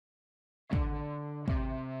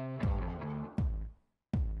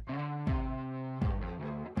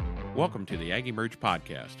Welcome to the AgEmerge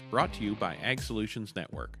podcast, brought to you by Ag Solutions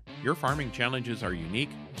Network. Your farming challenges are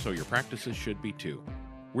unique, so your practices should be too.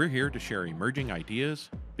 We're here to share emerging ideas,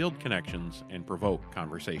 build connections, and provoke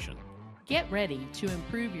conversation. Get ready to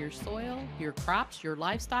improve your soil, your crops, your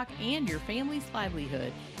livestock, and your family's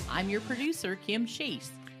livelihood. I'm your producer, Kim Chase.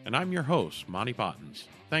 And I'm your host, Monty Bottens.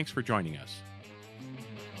 Thanks for joining us.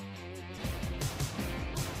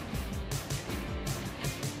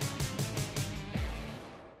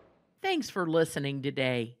 Thanks for listening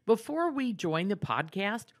today. Before we join the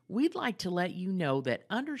podcast, we'd like to let you know that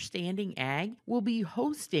Understanding Ag will be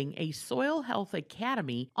hosting a Soil Health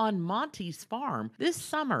Academy on Monty's farm this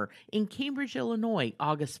summer in Cambridge, Illinois,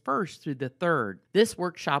 August 1st through the 3rd. This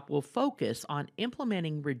workshop will focus on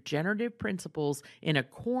implementing regenerative principles in a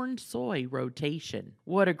corn-soy rotation.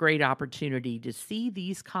 What a great opportunity to see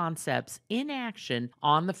these concepts in action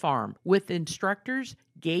on the farm with instructors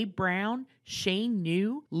Gabe Brown, Shane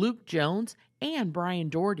New, Luke Jones, and Brian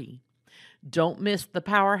Doherty. Don't miss the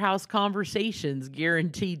powerhouse conversations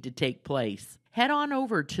guaranteed to take place. Head on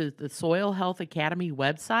over to the Soil Health Academy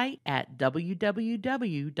website at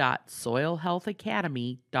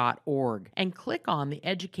www.soilhealthacademy.org and click on the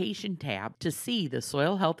Education tab to see the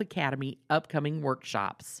Soil Health Academy upcoming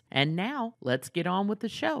workshops. And now, let's get on with the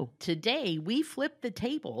show. Today, we flip the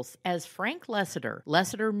tables as Frank Lessiter,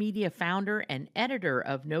 Lessiter Media founder and editor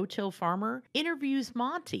of No-Till Farmer, interviews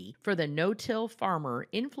Monty for the No-Till Farmer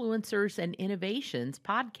Influencers and Innovations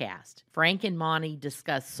podcast. Frank and Monty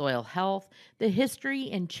discuss soil health, the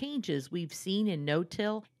history and changes we've seen in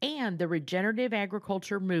no-till, and the regenerative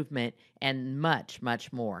agriculture movement, and much,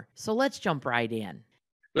 much more. So let's jump right in.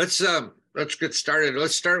 Let's get started.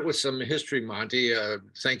 Let's start with some history, Monty.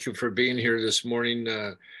 Thank you for being here this morning.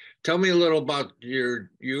 Tell me a little about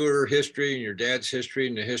your history and your dad's history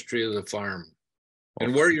and the history of the farm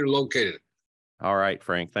and where you're located. All right,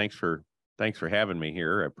 Frank. Thanks for having me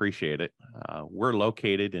here. I appreciate it. We're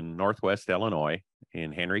located in Northwest Illinois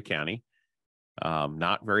in Henry County.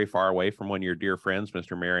 Not very far away from one of your dear friends,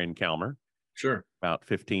 Mr. Marion Kalmer. Sure. About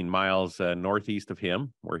 15 miles northeast of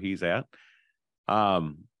him, where he's at.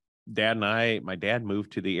 My dad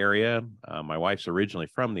moved to the area. My wife's originally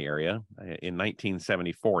from the area in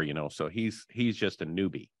 1974, so he's just a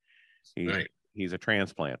newbie. He's a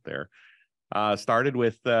transplant there. He started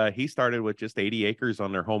with just 80 acres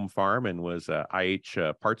on their home farm and was a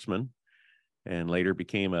IH partsman, and later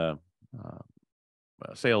became a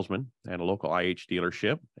salesman at a local IH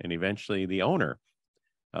dealership, and eventually the owner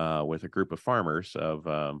with a group of farmers of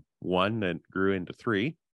one that grew into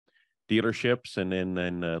 3 dealerships. And then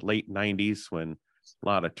in the late 90s, when a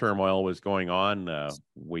lot of turmoil was going on,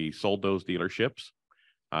 we sold those dealerships.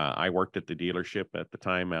 I worked at the dealership at the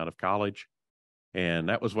time out of college, and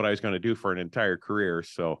that was what I was going to do for an entire career.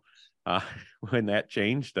 So when that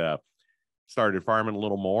changed, started farming a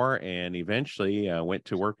little more, and eventually went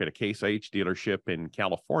to work at a Case IH dealership in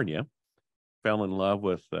California. Fell in love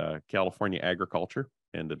with California agriculture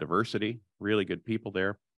and the diversity, really good people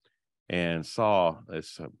there, and saw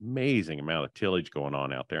this amazing amount of tillage going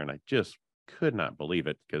on out there. And I just could not believe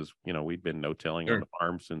it because, we'd been no-tilling on the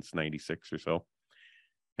farm since 96 or so,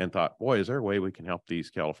 and thought, boy, is there a way we can help these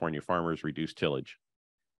California farmers reduce tillage?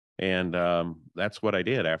 And that's what I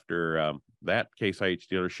did. After that Case IH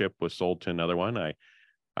dealership was sold to another one, I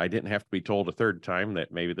didn't have to be told a third time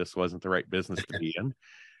that maybe this wasn't the right business to be in.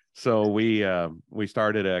 So we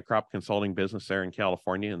started a crop consulting business there in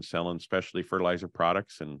California and selling specialty fertilizer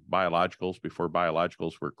products and biologicals before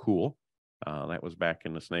biologicals were cool. That was back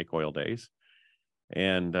in the snake oil days.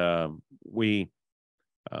 And we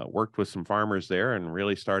worked with some farmers there and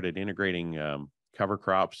really started integrating cover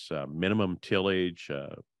crops, minimum tillage,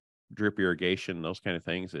 drip irrigation, those kind of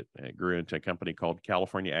things. It grew into a company called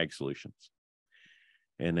California Ag Solutions.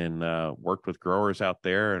 And then worked with growers out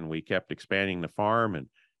there, and we kept expanding the farm. And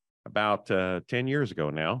about 10 years ago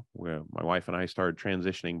now, my wife and I started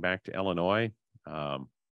transitioning back to Illinois to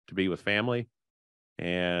be with family.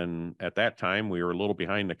 And at that time, we were a little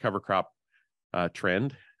behind the cover crop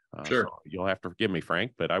trend. Sure. So you'll have to forgive me,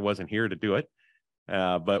 Frank, but I wasn't here to do it.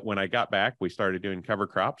 But when I got back, we started doing cover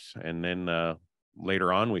crops. And then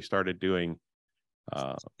later on, we started doing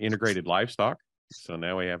integrated livestock. So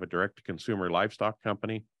now we have a direct-to-consumer livestock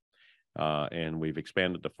company, and we've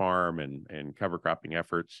expanded the farm and cover cropping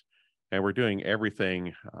efforts. And we're doing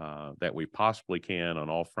everything that we possibly can on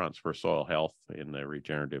all fronts for soil health in the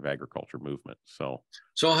regenerative agriculture movement. So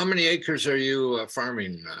how many acres are you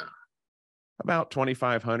farming? About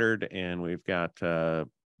 2,500, and we've got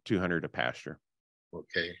 200 to pasture.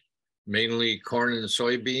 Okay. Mainly corn and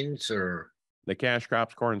soybeans, or? The cash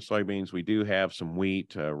crops, corn and soybeans, we do have some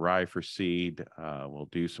wheat, rye for seed. We'll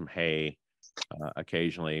do some hay.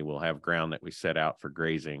 Occasionally we'll have ground that we set out for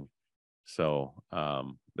grazing. So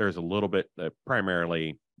there's a little bit,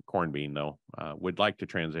 primarily corn bean though. Would like to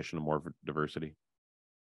transition to more diversity.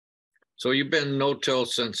 So you've been no-till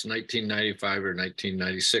since 1995 or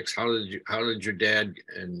 1996. How did your dad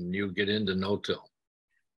and you get into no-till?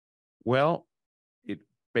 Well, it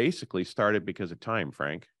basically started because of time,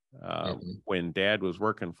 Frank. When Dad was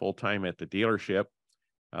working full time at the dealership,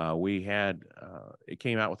 we had it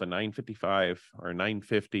came out with a 955 or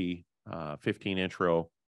 950 15-inch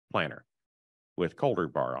row planter with coulter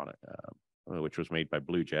bar on it, which was made by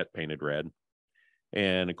Blue Jet, painted red,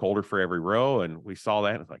 and a coulter for every row. And we saw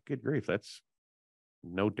that and it's like, good grief, that's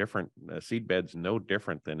no different. Seed bed's no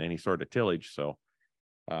different than any sort of tillage. So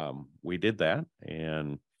we did that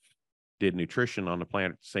and did nutrition on the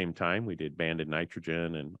plant at the same time. We did banded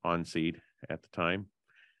nitrogen and on seed at the time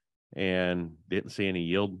and didn't see any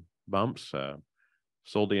yield bumps.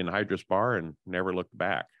 Sold the anhydrous bar and never looked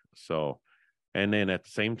back. So, and then at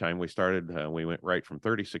the same time, we started, we went right from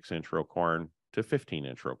 36-inch row corn to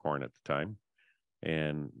 15-inch row corn at the time.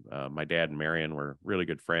 And my dad and Marion were really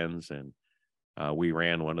good friends. And we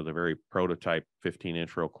ran one of the very prototype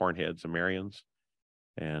 15-inch row corn heads of Marion's.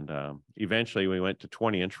 And eventually we went to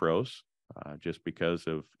 20-inch rows. Just because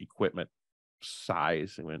of equipment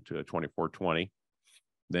size, we went to a 2420.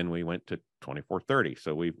 Then we went to 2430.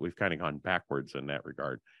 So we've kind of gone backwards in that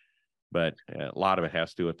regard. But a lot of it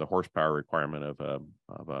has to do with the horsepower requirement of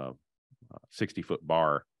a 60-foot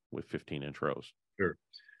bar with 15-inch rows. Sure.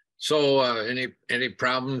 So any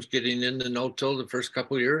problems getting into no-till the first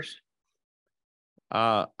couple of years?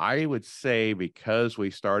 I would say because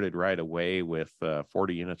we started right away with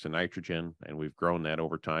 40 units of nitrogen, and we've grown that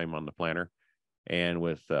over time on the planter, and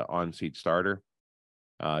with on-seed starter,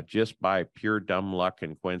 just by pure dumb luck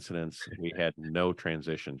and coincidence, we had no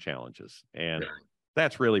transition challenges. And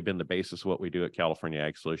that's really been the basis of what we do at California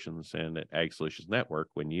Ag Solutions and at Ag Solutions Network.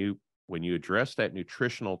 When you address that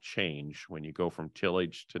nutritional change, when you go from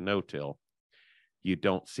tillage to no-till, you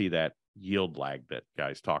don't see that yield lag that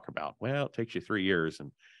guys talk about. Well, it takes you 3 years,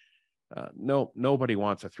 and nobody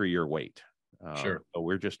wants a 3-year wait. Sure. So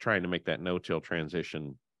we're just trying to make that no-till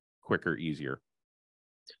transition quicker, easier.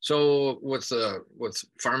 So with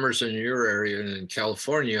farmers in your area and in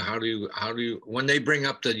California, how do you when they bring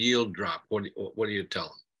up the yield drop, what do you tell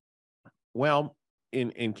them? Well,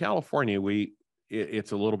 in California,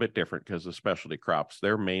 it's a little bit different because the specialty crops,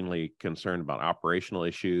 they're mainly concerned about operational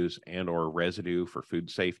issues and or residue for food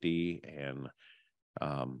safety and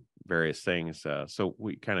various things. So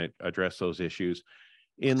we kind of address those issues.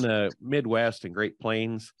 In the Midwest and Great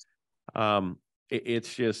Plains,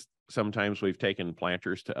 it's just sometimes we've taken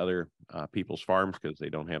planters to other people's farms because they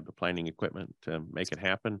don't have the planting equipment to make it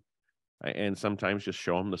happen. And sometimes just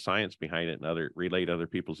show them the science behind it and relate other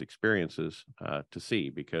people's experiences to see,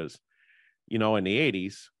 because in the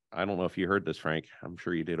 80s, I don't know if you heard this, Frank, I'm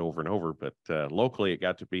sure you did over and over, but locally it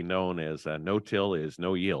got to be known as no-till is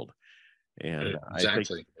no yield. And exactly, I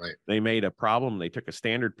think right. They made a problem. They took a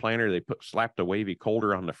standard planter, they slapped a wavy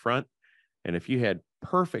coulter on the front. And if you had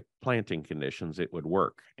perfect planting conditions, it would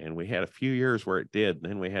work. And we had a few years where it did.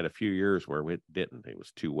 Then we had a few years where it didn't. It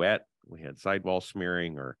was too wet. We had sidewall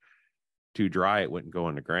smearing, or too dry. It wouldn't go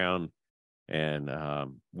in the ground. And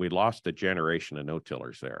we lost a generation of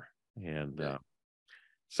no-tillers there. And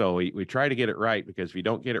so we try to get it right, because if you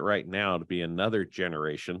don't get it right now, to be another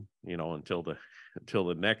generation, until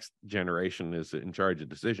the next generation is in charge of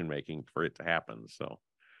decision making for it to happen. So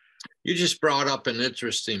you just brought up an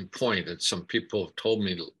interesting point that some people have told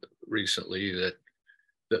me recently, that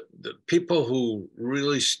the people who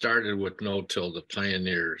really started with no-till, the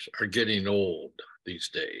pioneers, are getting old these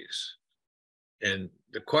days. And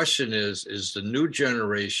the question is the new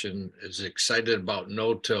generation as excited about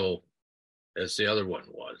no-till as the other one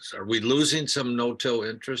was? Are we losing some no-till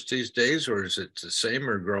interest these days, or is it the same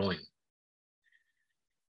or growing?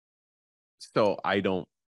 So I don't,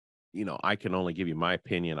 I can only give you my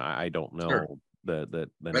opinion. I don't know. Sure. The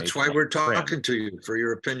That's why we're talking to you, for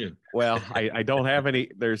your opinion. Well, I don't have any,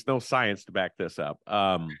 there's no science to back this up.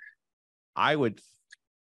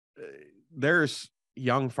 There's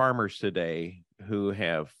young farmers today who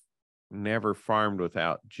have never farmed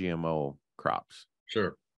without GMO crops.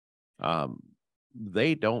 Sure.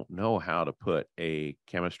 They don't know how to put a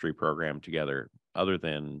chemistry program together other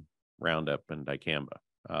than Roundup and dicamba.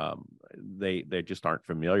 They just aren't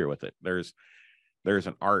familiar with it. There's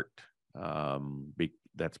an art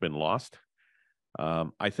that's been lost.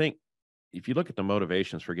 I think if you look at the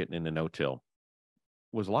motivations for getting into no-till,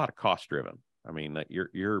 was a lot of cost driven. I mean, that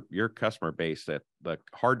your customer base, that the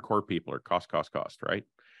hardcore people are cost, right?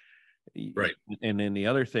 Right. And then the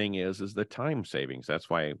other thing is the time savings. That's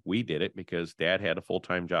why we did it, because Dad had a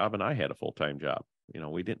full-time job and I had a full-time job.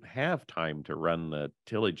 We didn't have time to run the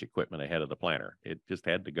tillage equipment ahead of the planter. It just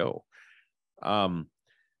had to go.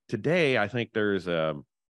 Today, I think there's a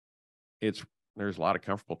lot of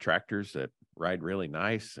comfortable tractors that ride really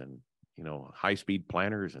nice, and high-speed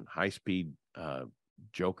planters and high-speed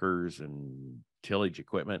jokers and tillage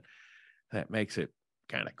equipment that makes it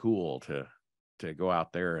kind of cool to go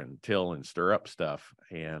out there and till and stir up stuff.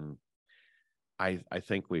 And I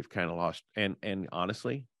think we've kind of lost, and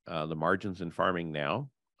honestly, the margins in farming now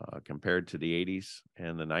compared to the 80s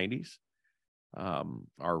and the 90s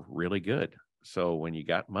are really good. So when you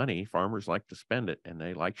got money, farmers like to spend it, and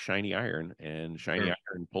they like shiny iron, and shiny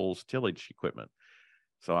iron pulls tillage equipment.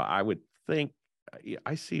 So I would think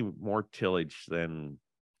I see more tillage than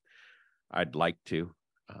I'd like to.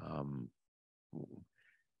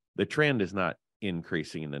 The trend is not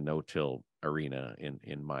increasing in the no-till arena,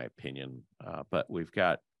 in my opinion, but we've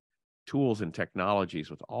got tools and technologies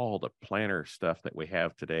with all the planter stuff that we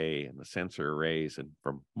have today, and the sensor arrays, and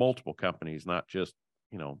from multiple companies, not just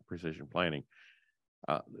precision planting.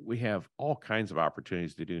 We have all kinds of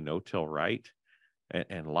opportunities to do no-till right,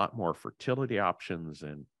 and a lot more fertility options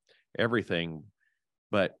and everything.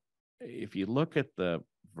 But if you look at the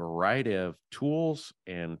variety of tools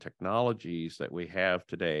and technologies that we have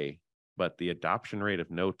today, but the adoption rate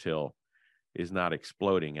of no-till is not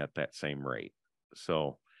exploding at that same rate.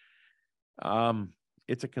 So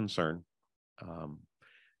it's a concern.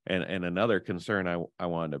 And another concern I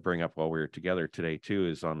wanted to bring up while we were together today too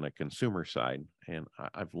is on the consumer side. And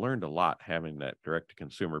I've learned a lot having that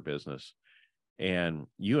direct-to-consumer business. And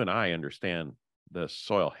you and I understand the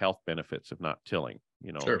soil health benefits of not tilling,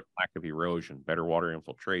 Sure. lack of erosion, better water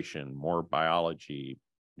infiltration, more biology,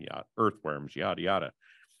 earthworms, yada, yada.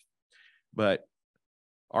 But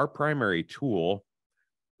our primary tool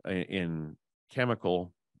in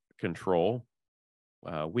chemical control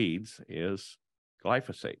weeds is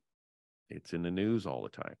glyphosate. It's in the news all the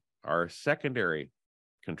time. Our secondary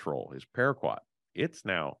control is paraquat. It's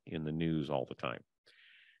now in the news all the time.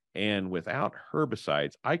 And without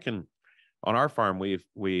herbicides, on our farm,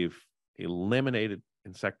 we've eliminated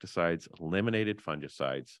insecticides, eliminated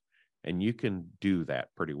fungicides, and you can do that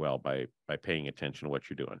pretty well by paying attention to what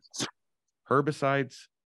you're doing. Herbicides,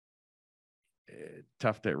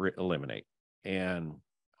 tough to eliminate. And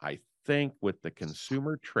I think with the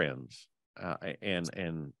consumer trends,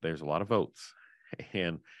 and there's a lot of votes,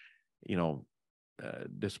 and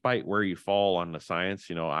despite where you fall on the science,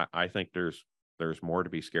 I think there's more to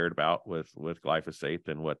be scared about with glyphosate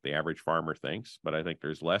than what the average farmer thinks, but I think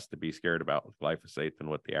there's less to be scared about with glyphosate than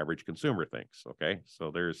what the average consumer thinks. Okay, so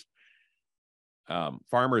there's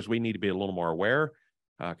farmers, we need to be a little more aware.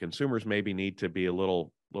 Consumers maybe need to be a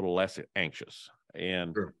little less anxious.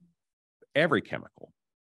 And Sure. Every chemical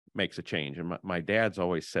makes a change. And my dad's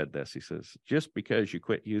always said this. He says, just because you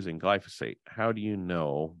quit using glyphosate, how do you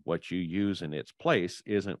know what you use in its place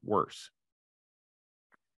isn't worse?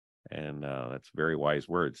 And that's very wise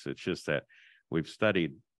words. It's just that we've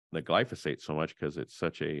studied the glyphosate so much because it's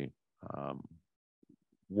such a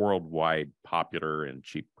worldwide popular and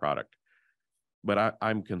cheap product. But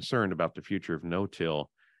I'm concerned about the future of no-till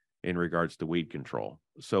in regards to weed control.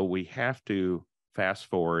 So we have to fast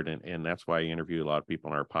forward, and that's why I interview a lot of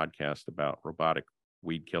people on our podcast about robotic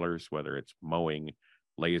weed killers, whether it's mowing,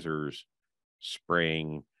 lasers,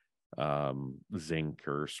 spraying zinc,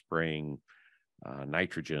 or spraying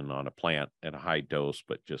nitrogen on a plant at a high dose,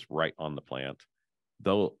 but just right on the plant.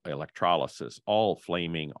 Though electrolysis, all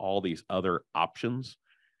flaming, all these other options,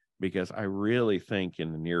 because I really think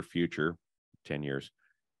in the near future, 10 years,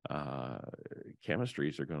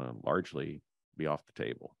 chemistries are going to largely be off the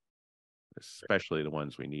table, especially the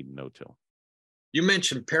ones we need in no-till. You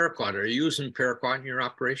mentioned paraquat. Are you using paraquat in your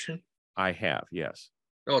operation? I have, yes.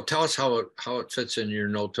 Oh, tell us how it fits in your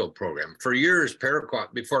no-till program. For years,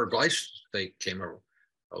 paraquat, before glyphosate came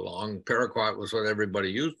along, paraquat was what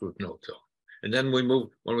everybody used with no-till. And then when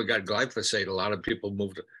we got glyphosate, a lot of people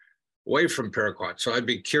moved away from paraquat. So I'd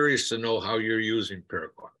be curious to know how you're using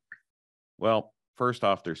paraquat. Well, first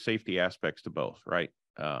off, there's safety aspects to both, right?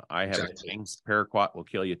 I have a saying, paraquat will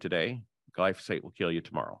kill you today, glyphosate will kill you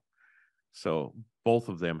tomorrow. So both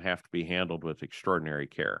of them have to be handled with extraordinary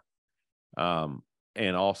care.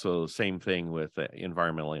 And also same thing with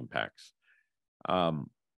environmental impacts.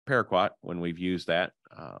 Paraquat, when we've used that,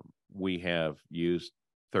 we have used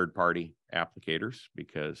third-party applicators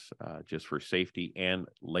because just for safety and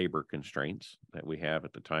labor constraints that we have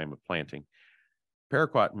at the time of planting.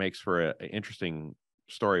 paraquat makes for an interesting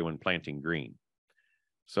story when planting green.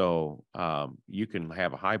 So you can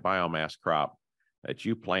have a high biomass crop that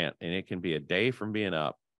you plant, and it can be a day from being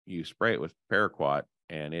up. You spray it with paraquat,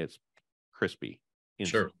 and it's crispy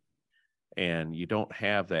instantly. Sure. And you don't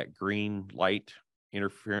have that green light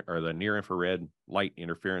interference or the near infrared light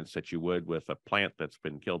interference that you would with a plant that's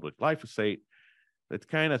been killed with glyphosate that's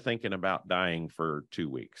kind of thinking about dying for 2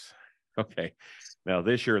 weeks. Okay. Now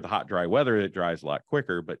this year, the hot, dry weather, it dries a lot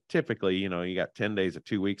quicker, but typically, you got 10 days of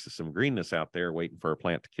 2 weeks of some greenness out there waiting for a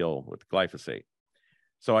plant to kill with glyphosate.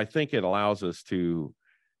 So I think it allows us to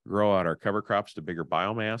grow out our cover crops to bigger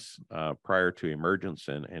biomass prior to emergence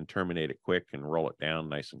and terminate it quick and roll it down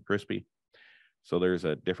nice and crispy. So there's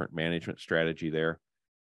a different management strategy there.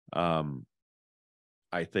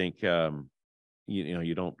 I think,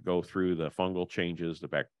 you don't go through the fungal changes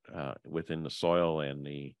within the soil and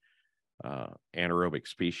the anaerobic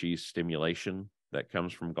species stimulation that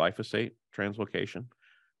comes from glyphosate translocation.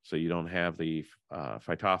 So you don't have the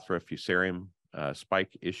Phytophthora fusarium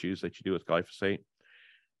spike issues that you do with glyphosate.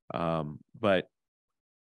 But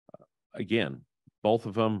again, both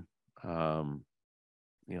of them,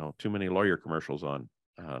 too many lawyer commercials on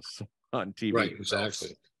TV. Right,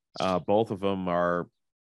 exactly. Both of them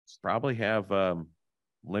probably have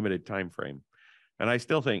limited time frame. And I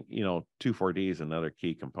still think, 2,4-D is another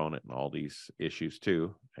key component in all these issues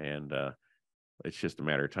too. And it's just a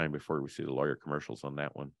matter of time before we see the lawyer commercials on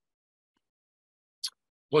that one.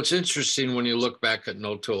 Well, it's interesting when you look back at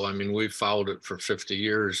no-till. I mean, we followed it for 50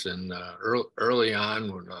 years, and early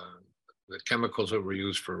on, when the chemicals that were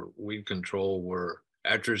used for weed control were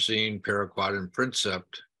atrazine, paraquat, and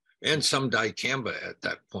Princept, and some dicamba at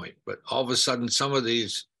that point. But all of a sudden, some of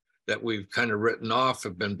these that we've kind of written off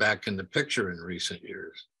have been back in the picture in recent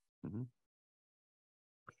years. Mm-hmm.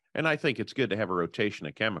 And I think it's good to have a rotation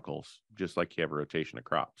of chemicals, just like you have a rotation of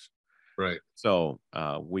crops. Right. So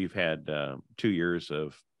we've had 2 years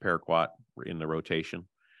of paraquat in the rotation.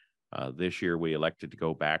 This year, we elected to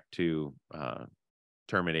go back to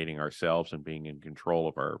terminating ourselves and being in control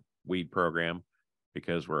of our weed program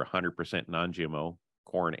because we're 100% non-GMO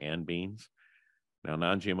corn and beans. Now,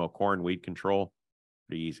 non-GMO corn weed control,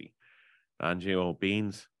 pretty easy. Non-GMO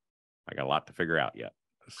beans, I got a lot to figure out yet.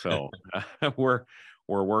 So we're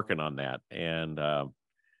working on that. And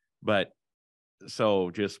but so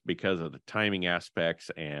just because of the timing aspects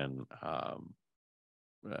and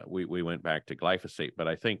we went back to glyphosate. But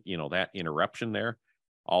I think, that interruption there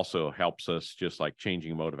also helps us, just like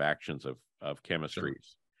changing mode of actions of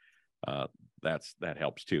chemistries. Sure. That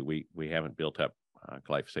helps too. We haven't built up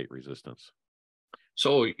glyphosate resistance.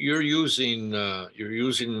 So you're using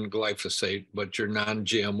glyphosate, but you're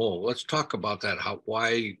non-GMO. Let's talk about that.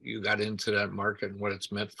 Why you got into that market and what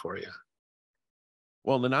it's meant for you.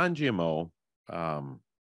 Well, the non-GMO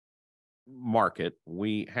market,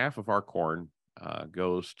 half of our corn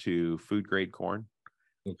goes to food grade corn.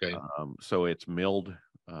 Okay. So it's milled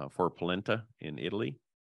for polenta in Italy.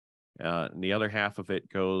 And the other half of it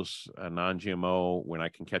goes non-GMO when I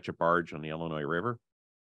can catch a barge on the Illinois River.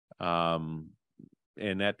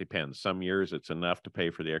 And that depends. Some years it's enough to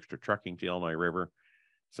pay for the extra trucking to the Illinois River.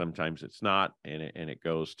 Sometimes it's not, and it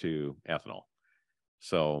goes to ethanol.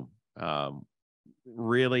 So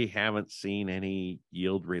really haven't seen any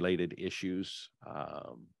yield related issues.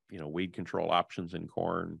 Weed control options in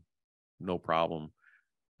corn, no problem.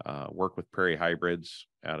 Work with prairie hybrids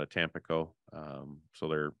out of Tampico. So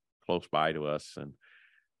they're close by to us and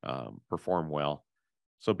perform well.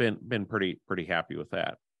 So been pretty happy with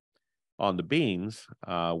that. On the beans,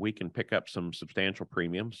 we can pick up some substantial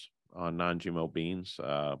premiums on non-GMO beans,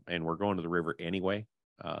 and we're going to the river anyway.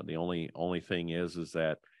 The only thing is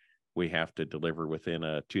that we have to deliver within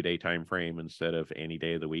a 2-day time frame instead of any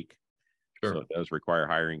day of the week. Sure. So it does require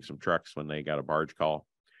hiring some trucks when they got a barge call.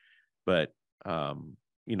 But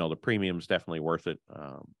the premium's definitely worth it.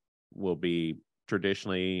 Will be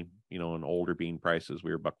traditionally, in older bean prices,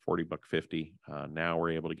 we were $1.40, $1.50. Now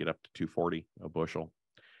we're able to get up to $2.40 a bushel.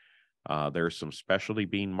 There's some specialty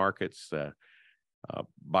bean markets.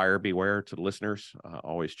 Buyer beware to the listeners.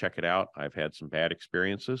 Always check it out. I've had some bad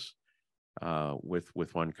experiences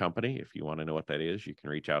with one company. If you want to know what that is, you can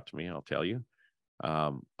reach out to me. I'll tell you.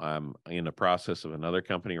 I'm in the process of another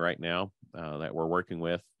company right now that we're working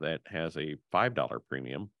with that has a $5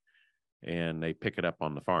 premium, and they pick it up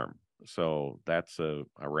on the farm. So that's a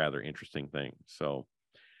rather interesting thing. So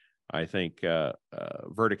I think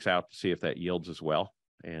verdict's out to see if that yields as well.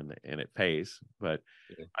 And it pays, but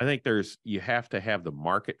yeah. I think you have to have the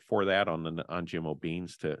market for that on GMO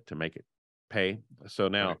beans to make it pay. So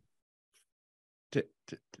now, right.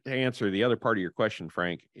 to answer the other part of your question,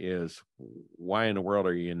 Frank, is why in the world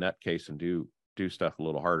are you a nutcase and do stuff a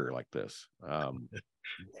little harder like this?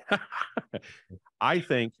 I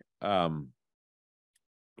think in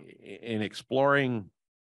exploring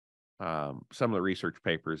some of the research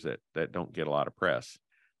papers that don't get a lot of press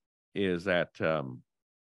is that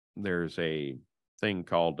there's a thing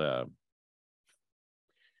called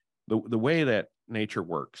the way that nature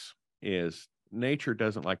works is nature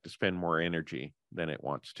doesn't like to spend more energy than it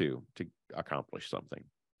wants to accomplish something.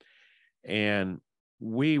 And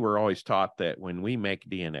we were always taught that when we make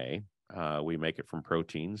DNA, we make it from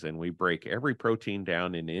proteins, and we break every protein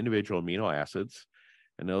down into individual amino acids,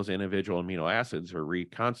 and those individual amino acids are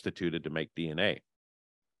reconstituted to make DNA.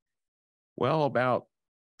 Well, about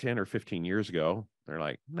 10 or 15 years ago, they're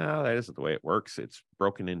like, no, that isn't the way it works. It's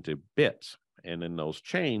broken into bits. And in those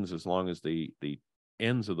chains, as long as the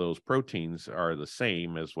ends of those proteins are the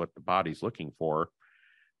same as what the body's looking for,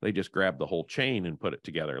 they just grab the whole chain and put it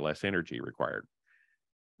together, less energy required.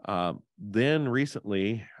 Then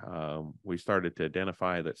recently, we started to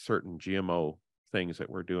identify that certain GMO things that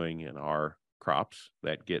we're doing in our crops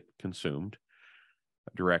that get consumed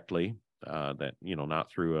directly, that,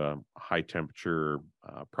 not through a high temperature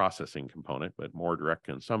processing component, but more direct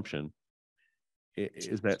consumption,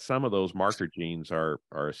 is that some of those marker genes are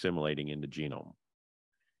assimilating in the genome.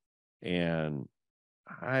 And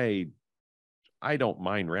I don't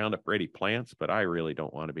mind Roundup Ready plants, but I really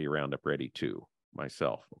don't want to be Roundup Ready 2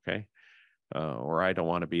 myself, okay? Or I don't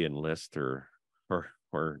want to be Enlist or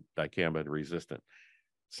dicamba resistant.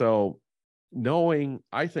 So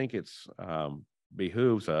I think it's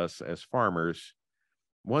behooves us as farmers,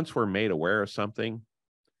 once we're made aware of something,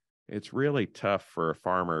 it's really tough for a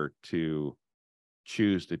farmer to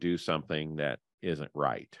choose to do something that isn't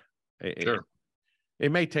right. Sure.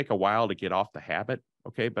 It may take a while to get off the habit,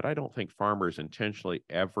 okay, but I don't think farmers intentionally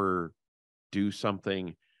ever do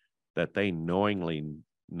something that they knowingly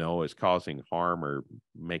know is causing harm or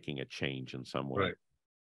making a change in some way. Right.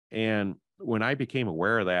 And when I became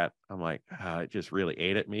aware of that, I'm like, it just really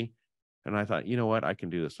ate at me. And I thought, you know what, I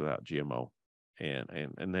can do this without GMO.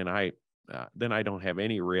 And then I don't have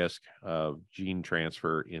any risk of gene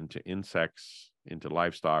transfer into insects, into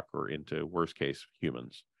livestock, or into worst case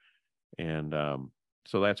humans. And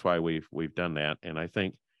so that's why we've done that. And I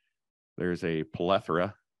think there's a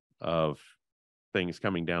plethora of things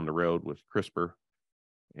coming down the road with CRISPR,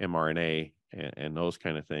 mRNA, and those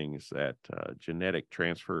kind of things that genetic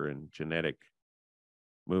transfer and genetic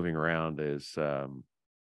moving around is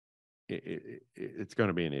it's going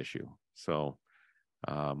to be an issue. So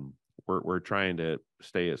we're trying to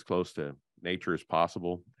stay as close to nature as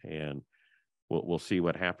possible, and we'll see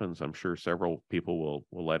what happens. I'm sure several people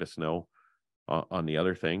will let us know on the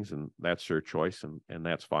other things, and that's their choice, and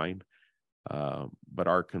that's fine. But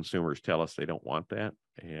our consumers tell us they don't want that,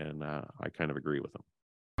 and I kind of agree with them.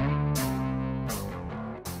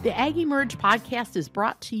 The AgEmerge podcast is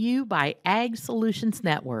brought to you by Ag Solutions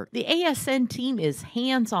Network. The ASN team is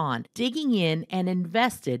hands-on, digging in and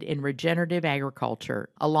invested in regenerative agriculture.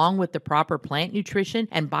 Along with the proper plant nutrition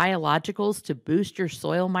and biologicals to boost your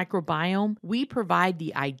soil microbiome, we provide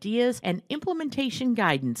the ideas and implementation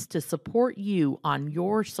guidance to support you on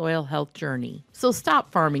your soil health journey. So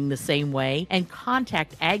stop farming the same way and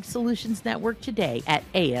contact Ag Solutions Network today at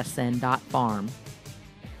asn.farm.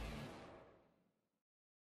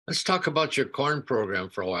 Let's talk about your corn program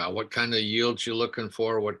for a while. What kind of yields you looking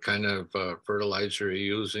for? What kind of fertilizer are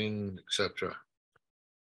you using, etc.?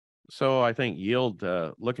 So I think yield,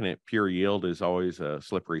 looking at pure yield is always a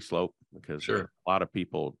slippery slope, because Sure. a lot of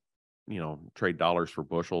people, trade dollars for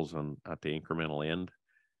bushels at the incremental end.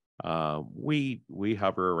 We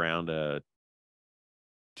hover around a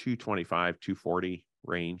 225, 240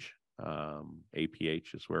 range.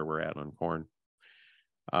 APH is where we're at on corn.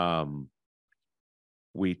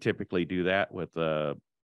 We typically do that with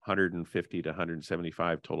 150 to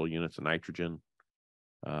 175 total units of nitrogen,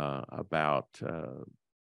 about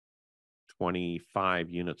 25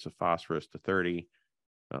 units of phosphorus to 30,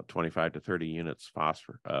 about 25 to 30 units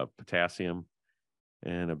of potassium,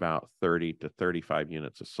 and about 30 to 35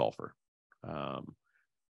 units of sulfur.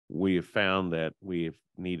 We have found that we've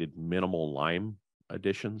needed minimal lime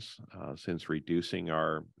additions since reducing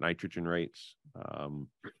our nitrogen rates.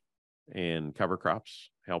 And cover crops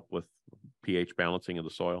help with pH balancing of the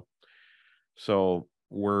soil. So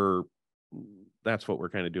that's what we're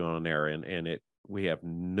kind of doing on there. And we have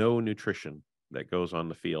no nutrition that goes on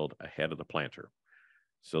the field ahead of the planter.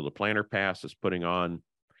 So the planter pass is putting on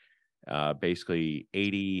basically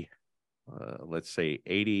 80, let's say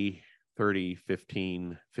 80, 30,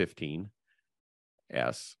 15, 15.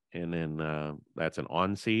 S, and then that's an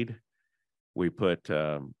on seed. We put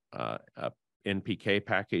a NPK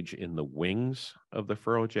package in the wings of the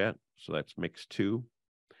furrow jet, so that's mix 2,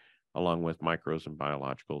 along with micros and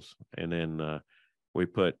biologicals. And then we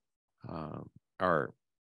put our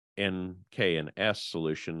NK and S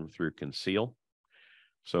solution through Conceal.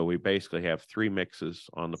 So we basically have 3 mixes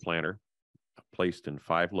on the planter placed in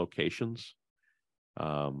 5 locations,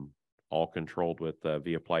 all controlled with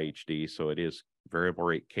vApply HD. So it is variable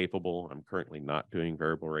rate capable. I'm currently not doing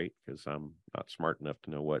variable rate because I'm not smart enough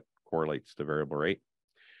to know what correlates to variable rate.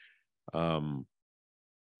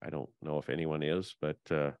 I don't know if anyone is, but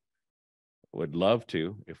would love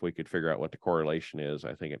to if we could figure out what the correlation is.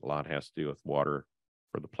 I think a lot has to do with water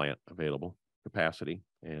for the plant available capacity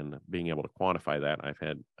and being able to quantify that.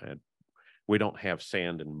 We don't have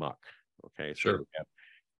sand and muck. Okay. So Sure.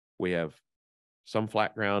 we have some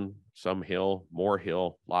flat ground, some hill, more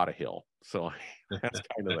hill, a lot of hill. So that's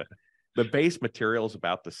kind of the base material is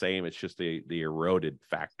about the same. It's just the eroded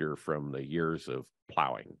factor from the years of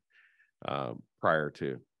plowing prior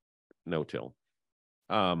to no-till.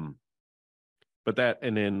 But that,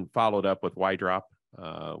 and then followed up with Y drop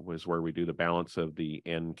was where we do the balance of the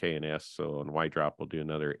N, K, and S. So on Y drop, we'll do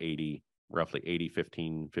another 80, roughly 80,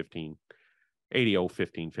 15, 15, 80, 0,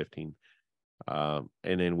 15, 15. And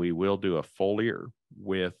then we will do a foliar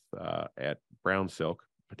with at Brown Silk,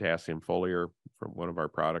 potassium foliar from one of our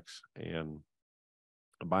products, and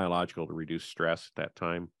a biological to reduce stress at that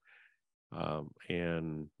time,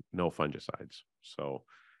 and no fungicides. So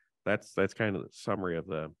that's kind of the summary of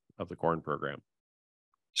the corn program.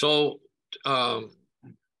 So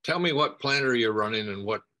tell me what planter you're running and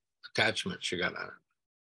what attachments you got on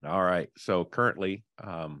it. All right. So currently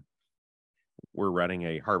we're running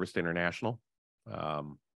a Harvest International.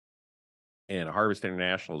 And a Harvest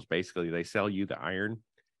International is basically, they sell you the iron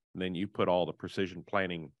and then you put all the precision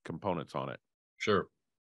planting components on it. Sure.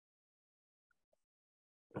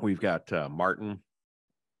 We've got Martin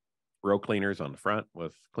row cleaners on the front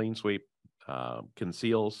with clean sweep,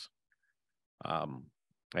 conceals.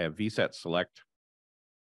 I have VSET Select,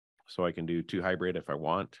 so I can do 2 hybrid if I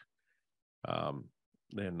want.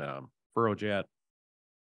 Then Furrow Jet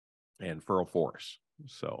and Furrow Force.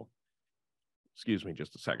 So, excuse me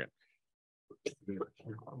just a second.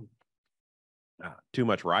 Too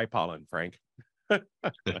much rye pollen, Frank.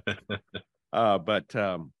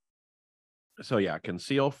 So yeah,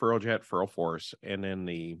 Conceal, Furrow Jet, Furrow Force, and then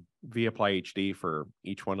the vApply HD for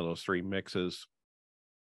each one of those 3 mixes.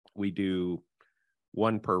 We do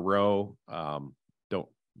 1 per row.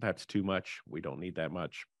 That's too much. We don't need that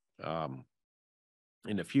much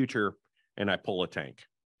in the future. And I pull a tank.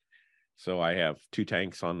 So I have 2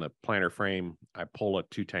 tanks on the planter frame. I pull a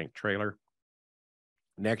 2-tank trailer.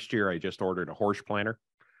 Next year, I just ordered a horse planter.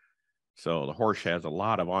 So the horse has a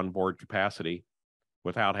lot of onboard capacity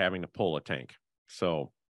without having to pull a tank.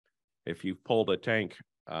 So if you've pulled a tank,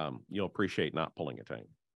 you'll appreciate not pulling a tank.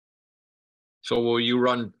 So will you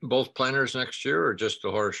run both planters next year or just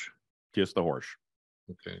the horse? Just the horse.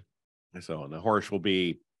 Okay. So the horse will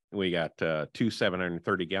be, we got 2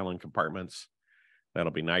 730-gallon compartments.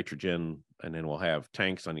 That'll be nitrogen. And then we'll have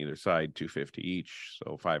tanks on either side, 250 each.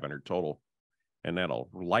 So 500 total. And that'll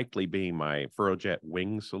likely be my Furrow Jet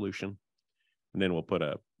wing solution. And then we'll put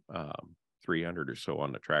a 300 or so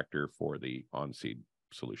on the tractor for the on-seed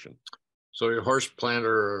solution. So your horse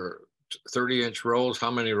planter, 30-inch rows,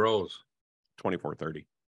 how many rows? 2430.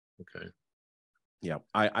 Okay. Yeah.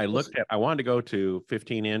 I wanted to go to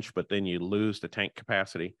 15-inch, but then you lose the tank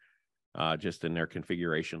capacity just in their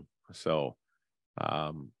configuration. So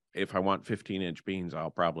if I want 15-inch beans, I'll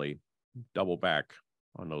probably double back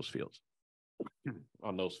on those fields,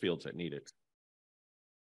 that need it.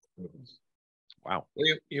 Wow.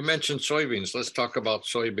 Well, you mentioned soybeans. Let's talk about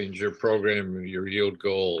soybeans, your program, your yield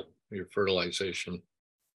goal, your fertilization.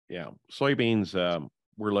 Yeah. Soybeans,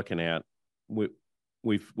 we're looking at,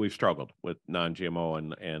 we've struggled with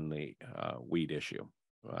non-GMO and the weed issue.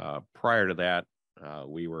 Prior to that,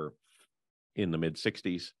 we were in the mid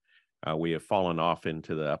 60s. We have fallen off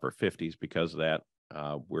into the upper 50s because of that.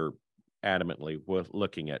 We're adamantly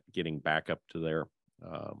looking at getting back up to their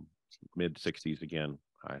mid 60s again.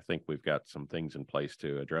 I think we've got some things in place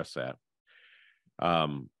to address that.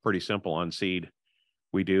 Pretty simple on seed.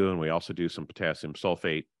 We do, and we also do some potassium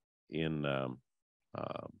sulfate in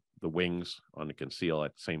the wings on the Conceal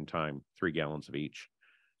at the same time, 3 gallons of each.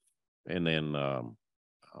 And then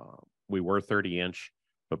we were 30-inch,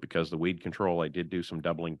 but because of the weed control, I did do some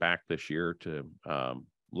doubling back this year to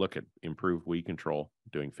look at improved weed control,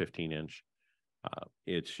 doing 15-inch.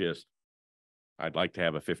 It's just, I'd like to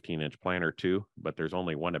have a 15-inch planter too, but there's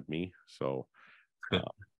only one of me. So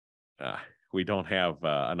We don't have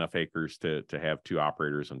enough acres to have 2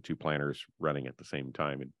 operators and 2 planters running at the same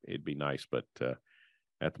time. It'd be nice, but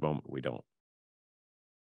at the moment we don't.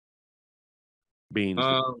 Beans,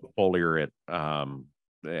 foliar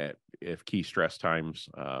at if key stress times,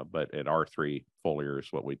 but at R3 foliar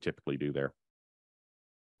is what we typically do there.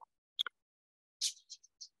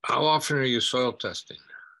 How often are you soil testing?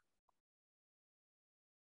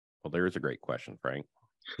 Well, there's a great question, Frank.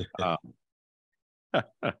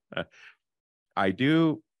 I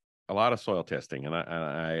do a lot of soil testing, and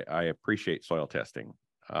I appreciate soil testing.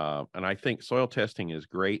 And I think soil testing is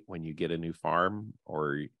great when you get a new farm,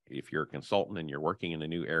 or if you're a consultant and you're working in a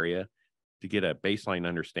new area, to get a baseline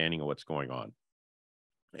understanding of what's going on.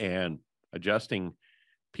 And adjusting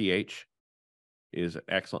pH is an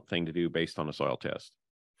excellent thing to do based on a soil test.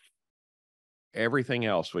 Everything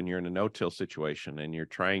else, when you're in a no-till situation and you're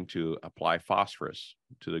trying to apply phosphorus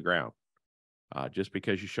to the ground, just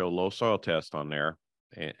because you show low soil test on there,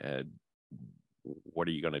 what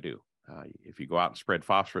are you going to do? If you go out and spread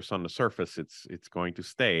phosphorus on the surface, it's going to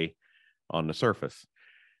stay on the surface.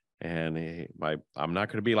 And I'm not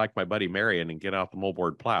going to be like my buddy Marion and get out the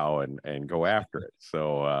moldboard plow and go after it.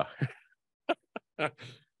 So,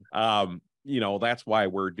 that's why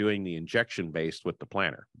we're doing the injection based with the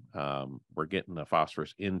planter. We're getting the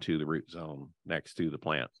phosphorus into the root zone next to the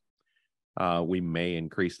plant. We may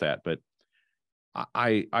increase that, but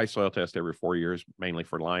I soil test every 4 years, mainly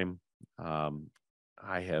for lime.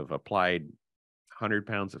 I have applied 100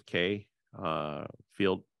 pounds of K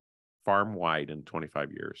field farm wide in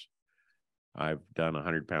 25 years. I've done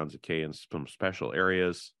 100 pounds of K in some special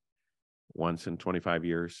areas once in 25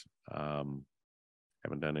 years.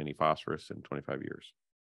 Haven't done any phosphorus in 25 years.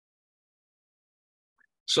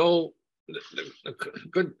 So a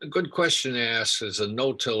good question to ask is a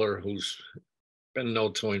no-tiller who's been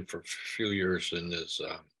no-tilling for a few years and is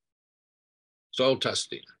soil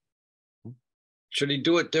testing. Should he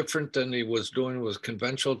do it different than he was doing with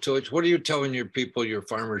conventional tillage? What are you telling your people, your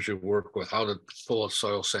farmers you work with, how to pull a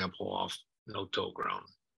soil sample off no-till ground?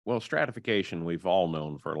 Well, stratification, we've all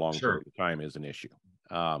known for a long Sure. period of time, is an issue.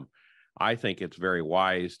 I think it's very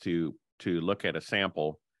wise to look at a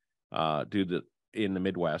sample, in the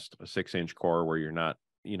Midwest, a 6-inch core where you're not,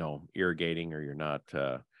 irrigating or you're not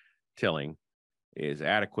tilling is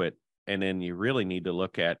adequate. And then you really need to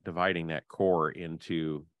look at dividing that core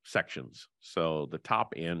into sections. So the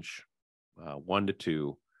top inch, 1 to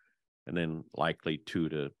 2, and then likely 2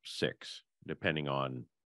 to 6, depending on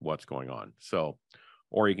what's going on. So,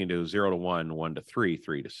 or you can do 0 to 1, 1 to 3,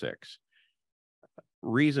 3 to 6.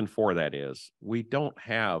 Reason for that is we don't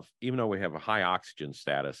have, even though we have a high oxygen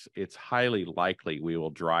status, it's highly likely we will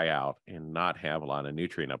dry out and not have a lot of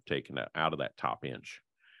nutrient uptake out of that top inch.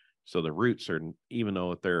 So the roots are, even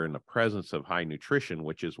though they're in the presence of high nutrition,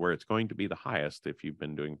 which is where it's going to be the highest if you've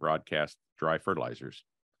been doing broadcast dry fertilizers,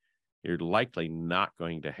 you're likely not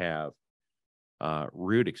going to have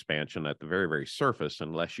root expansion at the very, very surface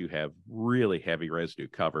unless you have really heavy residue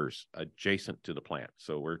covers adjacent to the plant.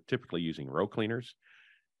 So we're typically using row cleaners.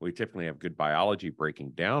 We typically have good biology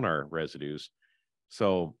breaking down our residues.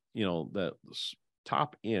 So, the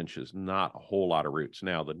top inch is not a whole lot of roots.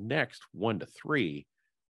 Now, the next 1 to 3,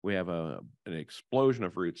 we have an explosion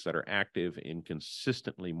of roots that are active in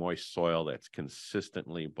consistently moist soil that's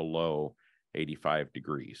consistently below 85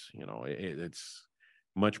 degrees. It's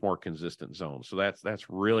much more consistent zone. So that's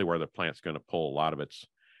really where the plant's going to pull a lot of its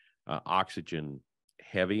oxygen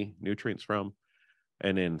heavy nutrients from.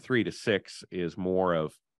 And then 3 to 6 is more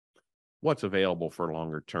of what's available for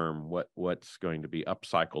longer term, what's going to be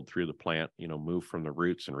upcycled through the plant, move from the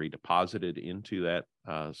roots and redeposited into that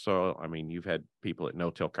soil. I mean, you've had people at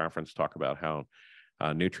No-Till Conference talk about how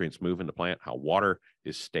nutrients move in the plant, how water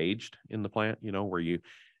is staged in the plant, where you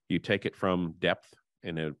take it from depth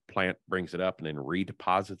and the plant brings it up and then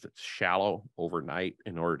redeposits it shallow overnight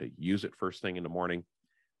in order to use it first thing in the morning.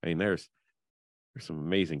 I mean, there's some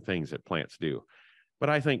amazing things that plants do. But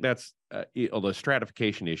I think that's the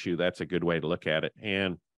stratification issue. That's a good way to look at it.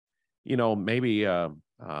 And, maybe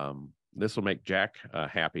this will make Jack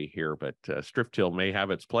happy here, but strip till may have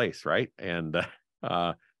its place, right? And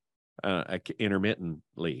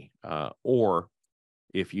intermittently, or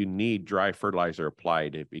if you need dry fertilizer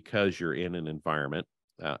applied because you're in an environment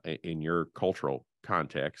in your cultural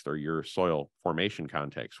context or your soil formation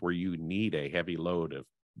context where you need a heavy load of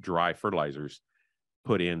dry fertilizers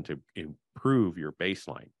put in to improve your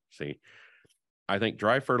baseline. See, I think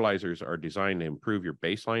dry fertilizers are designed to improve your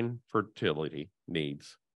baseline fertility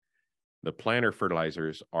needs. The planter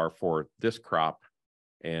fertilizers are for this crop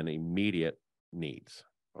and immediate needs.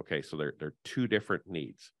 Okay, so they're 2 different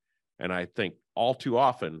needs. And I think all too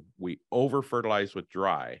often we over fertilize with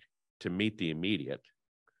dry to meet the immediate,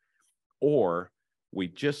 or we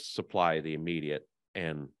just supply the immediate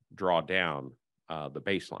and draw down the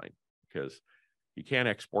baseline, because you can't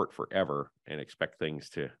export forever and expect things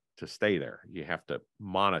to stay there. You have to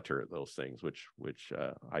monitor those things, which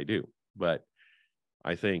I do. But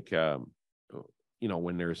I think,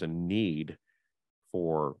 when there's a need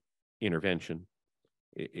for intervention,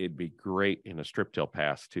 it'd be great in a strip till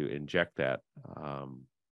pass to inject that,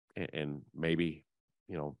 and maybe,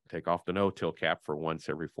 take off the no-till cap for once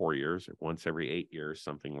every 4 years or once every 8 years,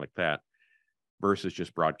 something like that, versus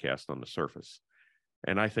just broadcast on the surface.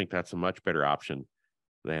 And I think that's a much better option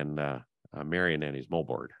than Marion and his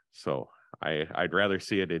moldboard. So I'd rather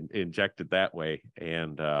see it injected that way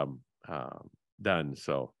and done.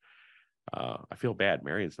 So I feel bad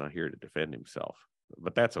Marion's not here to defend himself,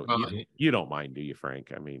 but that's okay. You don't mind, do you,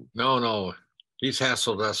 Frank? I mean, no, he's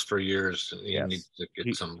hassled us for years. He yes, needs to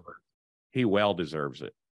get somewhere. He well deserves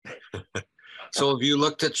it. So have you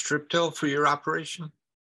looked at strip till for your operation?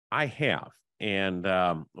 I have. And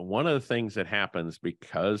one of the things that happens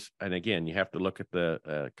because, and again, you have to look at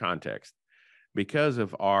the context, because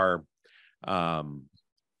of our,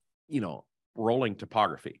 rolling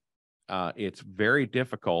topography, it's very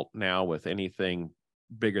difficult now with anything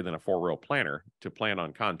bigger than a 4-row planter to plant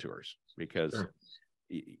on contours, because Sure.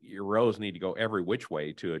 Your rows need to go every which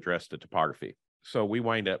way to address the topography. So we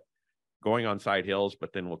wind up going on side hills,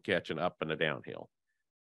 but then we'll catch an up and a downhill.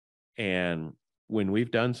 And when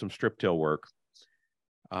we've done some strip till work,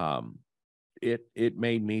 it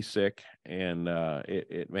made me sick, and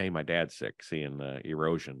it made my dad sick seeing the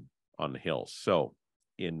erosion on the hills. So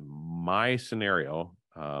in my scenario,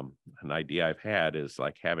 an idea I've had is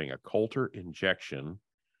like having a coulter injection,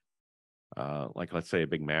 like let's say a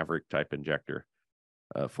big Maverick type injector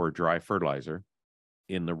for dry fertilizer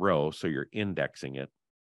in the row. So you're indexing it.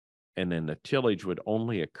 And then the tillage would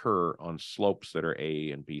only occur on slopes that are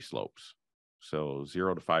A and B slopes. So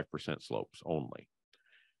 0 to 5% slopes only.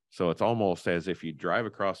 So it's almost as if you drive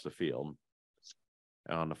across the field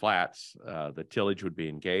on the flats, the tillage would be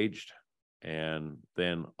engaged. And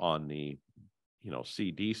then on the,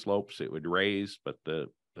 CD slopes, it would raise, but the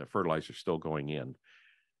fertilizer is still going in.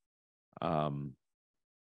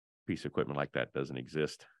 Piece of equipment like that doesn't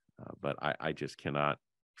exist, but I just cannot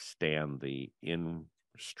stand the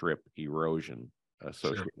in-strip erosion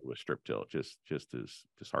associated with strip till. Just is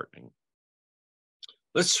disheartening.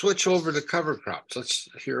 Let's switch over to cover crops. Let's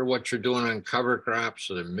hear what you're doing on cover crops,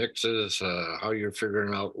 the mixes, how you're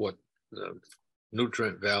figuring out what the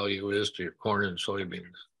nutrient value is to your corn and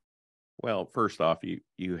soybeans. Well, first off,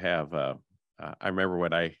 you have, I remember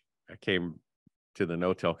when I came to the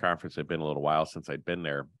no-till conference, it'd been a little while since I'd been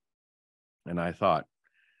there. And I thought,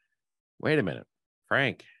 wait a minute,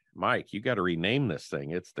 Frank, Mike, you got to rename this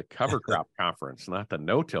thing. It's the cover crop conference, not the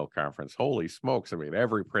no-till conference. Holy smokes. I mean,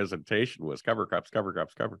 every presentation was cover crops, cover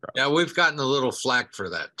crops, cover crops. Yeah, we've gotten a little flack for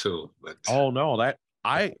that too. But oh no,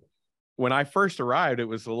 when I first arrived, it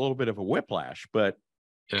was a little bit of a whiplash, but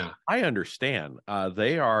yeah, I understand.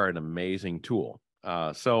 They are an amazing tool.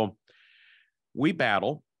 So we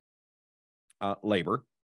battle labor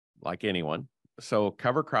like anyone. So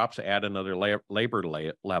cover crops add another labor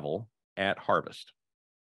level at harvest.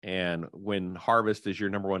 And when harvest is your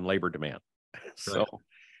number one labor demand. So right.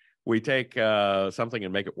 We take something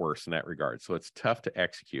and make it worse in that regard. So it's tough to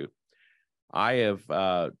execute. I have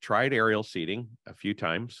tried aerial seeding a few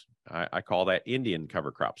times. I call that Indian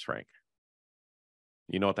cover crops, Frank.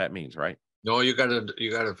 You know what that means, right? No, you gotta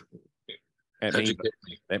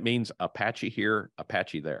that means Apache here,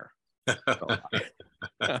 Apache there. So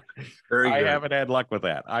Very I good. haven't had luck with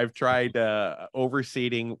that. I've tried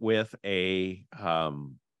overseeding with a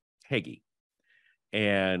Heggie,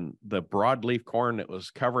 and the broadleaf corn that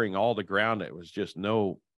was covering all the ground, it was just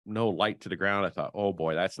no light to the ground. I thought, oh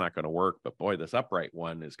boy, that's not going to work. But boy, this upright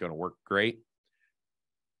one is going to work great.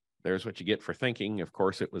 There's what you get for thinking. Of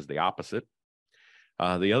course, it was the opposite.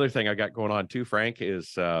 The other thing I got going on too, Frank,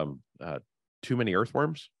 is too many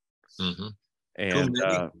earthworms. Mm-hmm.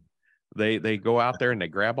 And they go out there and they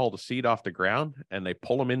grab all the seed off the ground and they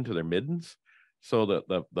pull them into their middens. So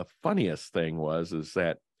the funniest thing is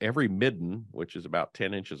that every midden, which is about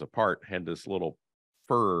 10 inches apart, had this little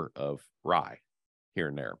fur of rye here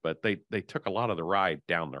and there, but they took a lot of the rye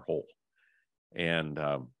down their hole. And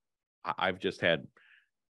I've just had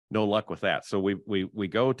no luck with that. So we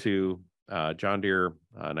go to John Deere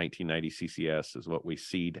 1990 CCS is what we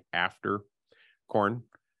seed after corn.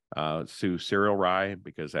 Sioux cereal rye,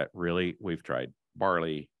 because that really, we've tried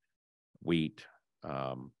barley, wheat,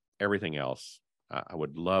 everything else. I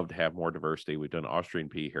would love to have more diversity. We've done Austrian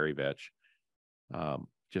pea, hairy vetch.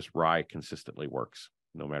 Just rye consistently works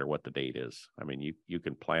no matter what the date is. I mean, you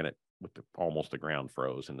can plant it with almost the ground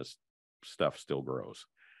froze and this stuff still grows.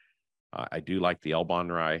 I do like the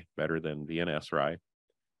Elbon rye better than VNS rye.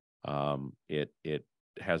 It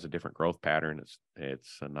has a different growth pattern.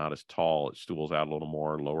 It's not as tall. It stools out a little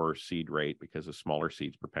more, lower seed rate because of smaller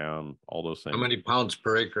seeds per pound, all those things. How many pounds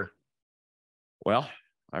per acre? Well,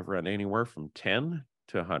 I've run anywhere from 10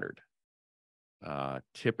 to 100.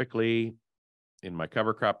 Typically in my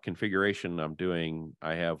cover crop configuration,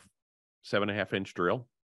 I have 7.5-inch drill.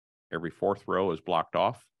 Every fourth row is blocked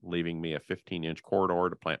off, leaving me a 15-inch corridor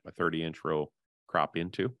to plant my 30-inch row crop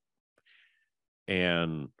into.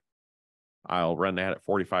 And I'll run that at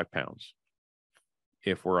 45 pounds.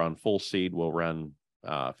 If we're on full seed, we'll run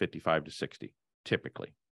 55 to 60,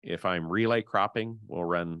 typically. If I'm relay cropping, we'll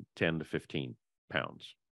run 10 to 15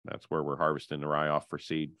 pounds. That's where we're harvesting the rye off for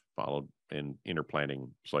seed, followed in interplanting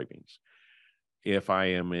soybeans. If I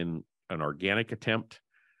am in an organic attempt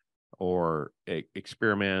or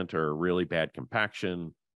experiment or really bad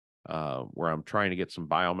compaction, where I'm trying to get some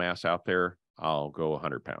biomass out there, I'll go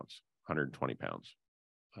 100 pounds, 120 pounds.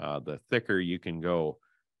 The thicker you can go,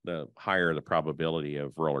 the higher the probability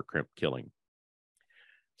of roller crimp killing.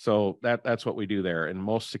 So that's what we do there, and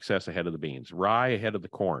most success ahead of the beans. Rye ahead of the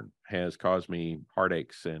corn has caused me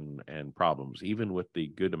heartaches and problems, even with the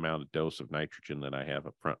good amount of dose of nitrogen that I have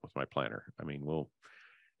up front with my planter. I mean, we'll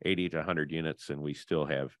 80 to 100 units, and we still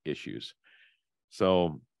have issues.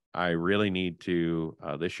 So I really need to,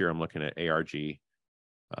 this year I'm looking at ARG,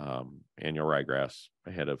 annual ryegrass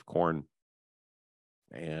ahead of corn,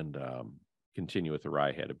 and continue with the rye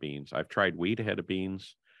ahead of beans. I've tried wheat ahead of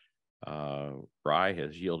beans. Rye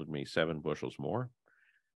has yielded me 7 bushels more.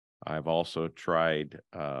 I've also tried,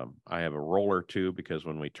 I have a roller too, because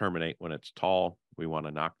when we terminate when it's tall, we want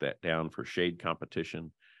to knock that down for shade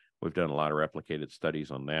competition. We've done a lot of replicated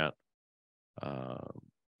studies on that.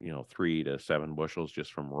 3 to 7 bushels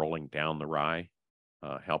just from rolling down the rye,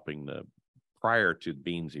 helping prior to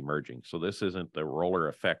beans emerging. So this isn't the roller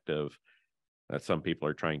effect of that some people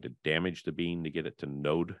are trying to damage the bean to get it to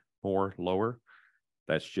node more lower.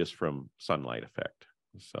 That's just from sunlight effect.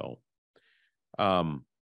 So,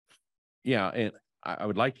 yeah, and I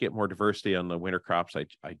would like to get more diversity on the winter crops. I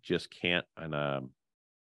just can't, and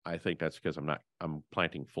I think that's because I'm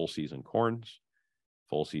planting full season corns,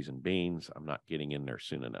 full season beans. I'm not getting in there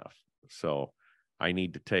soon enough. So I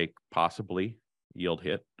need to take possibly yield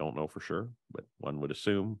hit. Don't know for sure, but one would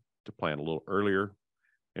assume to plant a little earlier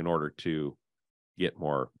in order to get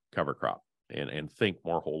more cover crop and think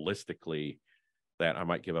more holistically that I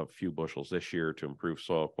might give up a few bushels this year to improve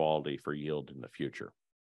soil quality for yield in the future.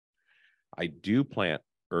 I do plant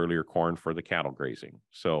earlier corn for the cattle grazing.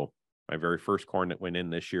 So my very first corn that went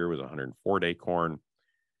in this year was 104-day corn.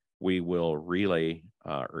 We will relay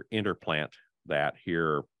or interplant that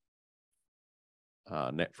here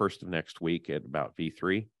first of next week at about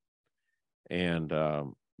V3. And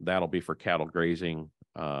that'll be for cattle grazing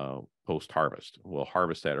post-harvest. We'll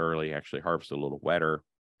harvest that early, actually harvest a little wetter,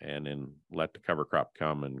 and then let the cover crop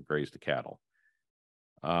come and graze the cattle.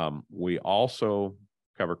 We also,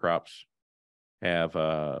 cover crops, have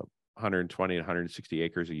 120 to 160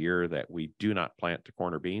 acres a year that we do not plant to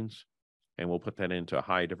corn or beans, and we'll put that into a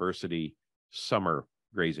high diversity summer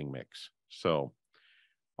grazing mix. So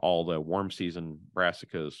all the warm season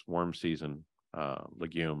brassicas, warm season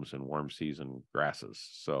legumes, and warm season grasses.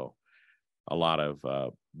 So a lot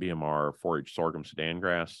of BMR forage sorghum Sudan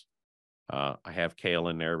grass. I have kale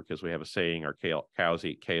in there because we have a saying, our cows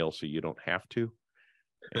eat kale so you don't have to.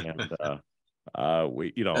 And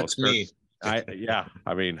that's me.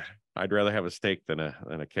 I mean, I'd rather have a steak than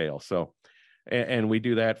a kale. So, and we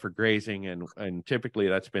do that for grazing, and typically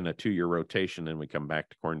that's been a 2-year rotation, and we come back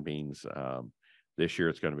to corn beans. This year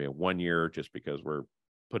it's going to be a 1 year just because we're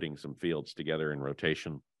putting some fields together in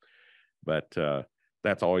rotation. But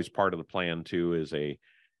that's always part of the plan too, is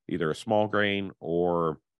either a small grain,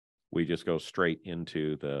 or we just go straight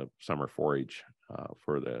into the summer forage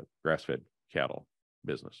for the grass-fed cattle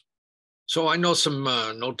business. So I know some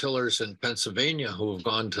no-tillers in Pennsylvania who have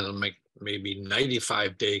gone to make maybe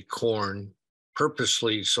 95-day corn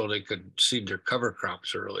purposely so they could seed their cover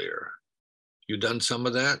crops earlier. You done some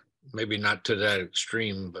of that? Maybe not to that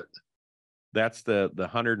extreme, but that's the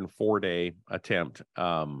 104-day attempt.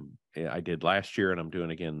 I did last year, and I'm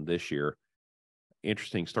doing again this year.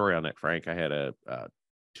 Interesting story on that, Frank. I had a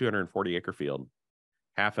 240-acre field.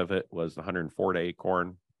 Half of it was the 104-day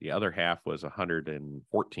corn. The other half was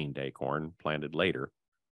 114-day corn planted later.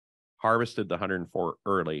 Harvested the 104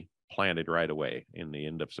 early, planted right away in the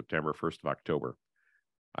end of September, 1st of October.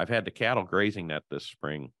 I've had the cattle grazing that this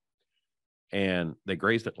spring, and they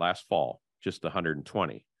grazed it last fall, just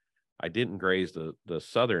 120. I didn't graze the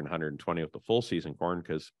southern 120 with the full season corn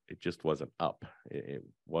because it just wasn't up. It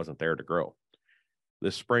wasn't there to grow.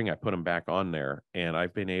 This spring, I put them back on there, and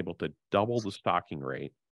I've been able to double the stocking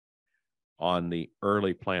rate on the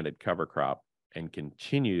early planted cover crop and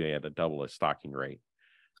continue at a double the stocking rate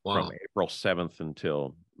from April 7th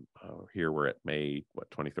until here we're at May,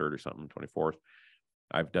 23rd or something, 24th.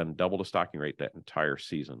 I've done double the stocking rate that entire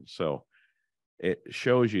season. So it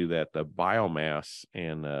shows you that the biomass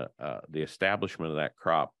and the establishment of that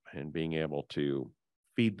crop and being able to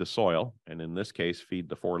feed the soil, and in this case, feed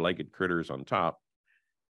the four-legged critters on top,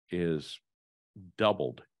 is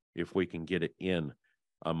doubled if we can get it in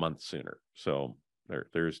a month sooner. So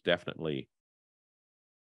there's definitely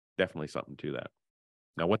something to that.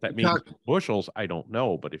 Now, what that means in bushels, I don't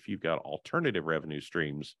know, but if you've got alternative revenue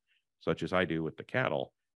streams, such as I do with the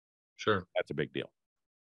cattle, sure, that's a big deal.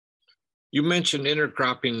 You mentioned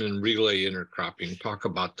intercropping and relay intercropping. Talk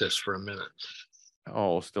about this for a minute.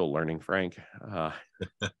 Oh, still learning, Frank.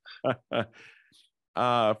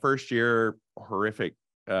 First year, horrific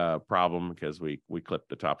problem because we clipped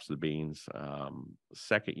the tops of the beans.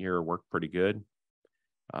 Second year worked pretty good.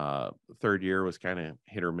 Third year was kind of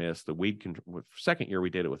hit or miss. The weed control. Second year we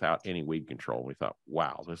did it without any weed control. We thought,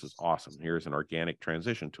 wow, this is awesome. Here's an organic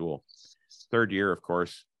transition tool. Third year, of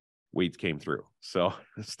course, weeds came through. So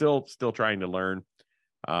still trying to learn.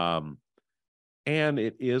 And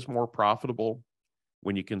it is more profitable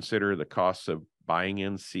when you consider the costs of buying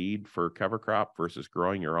in seed for cover crop versus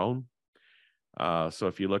growing your own. So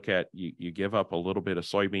if you look at, you give up a little bit of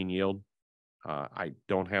soybean yield. I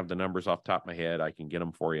don't have the numbers off the top of my head. I can get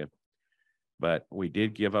them for you. But we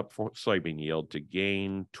did give up soybean yield to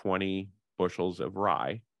gain 20 bushels of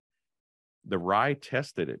rye. The rye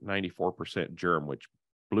tested at 94% germ, which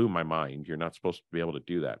blew my mind. You're not supposed to be able to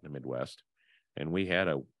do that in the Midwest. And we had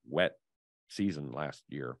a wet season last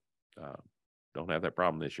year. Don't have that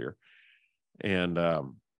problem this year. And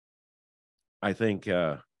I think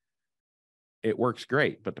it works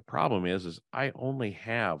great. But the problem is I only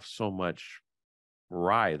have so much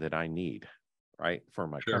rye that I need, right, for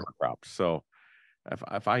my cover crops. So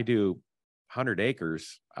if I do 100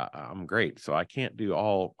 acres, I'm great. So I can't do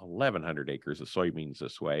all 1,100 acres of soybeans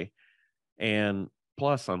this way. And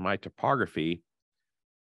plus, on my topography,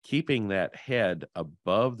 keeping that head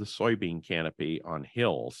above the soybean canopy on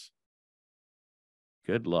hills,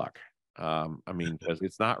 good luck. I mean, because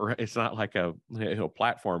it's not like a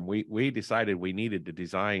platform. We decided we needed to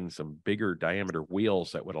design some bigger diameter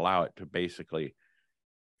wheels that would allow it to basically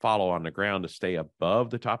follow on the ground to stay above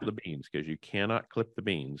the top of the beans, because you cannot clip the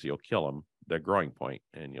beans. You'll kill them, the growing point,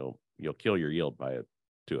 and you'll kill your yield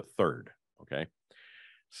to a third. Okay.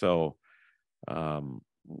 So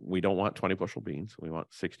we don't want 20 bushel beans. We want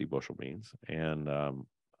 60 bushel beans. And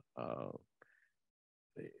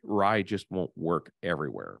rye just won't work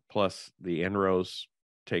everywhere. Plus the end rows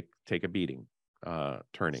take a beating,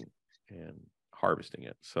 turning and harvesting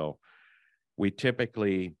it. So we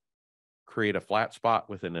typically create a flat spot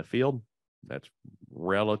within a field that's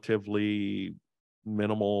relatively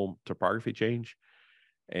minimal topography change,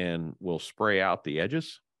 and we'll spray out the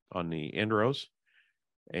edges on the end rows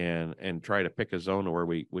and try to pick a zone where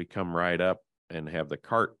we come right up and have the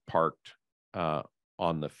cart parked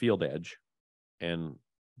on the field edge and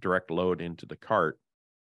direct load into the cart,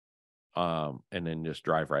 and then just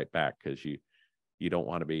drive right back, because you don't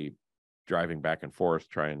want to be driving back and forth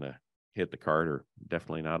trying to hit the cart, or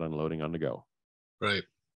definitely not unloading on the go. Right.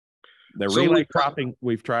 The relay cropping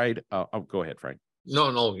we've tried. Go ahead, Frank.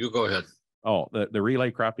 No, you go ahead. Oh, the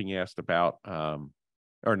relay cropping you asked about,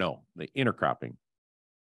 or no, the intercropping.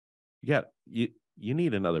 You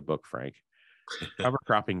need another book, Frank. Cover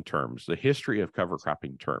cropping terms, the history of cover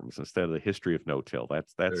cropping terms, instead of the history of no-till.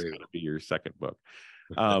 That's going to be your second book.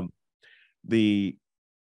 The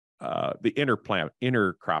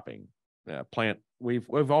intercropping plant.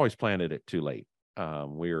 We've always planted it too late.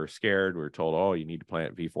 We were scared. We were told, oh, you need to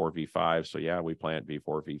plant V4, V5. So yeah, we plant V4,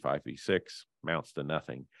 V5, V6, amounts to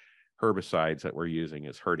nothing. Herbicides that we're using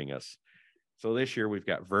is hurting us. So this year we've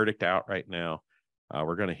got verdict out right now.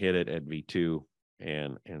 We're going to hit it at V2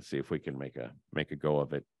 and see if we can make a go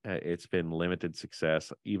of it. It's been limited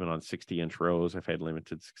success. Even on 60-inch rows, I've had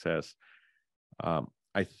limited success.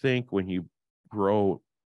 I think when you grow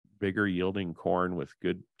bigger yielding corn with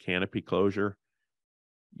good canopy closure,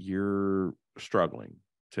 you're struggling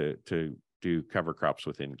to do cover crops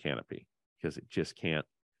within canopy, because it just can't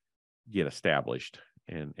get established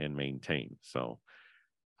and maintained. So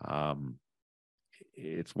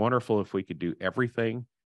it's wonderful if we could do everything,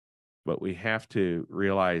 but we have to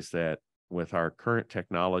realize that with our current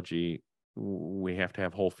technology, we have to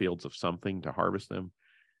have whole fields of something to harvest them.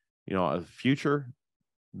 The future,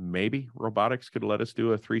 maybe robotics could let us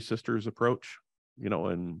do a three sisters approach,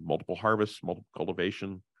 and multiple harvests, multiple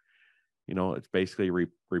cultivation. It's basically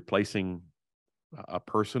replacing a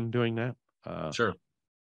person doing that. Sure.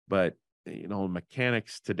 But,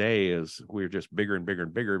 mechanics today is we're just bigger and bigger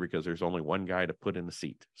and bigger because there's only one guy to put in the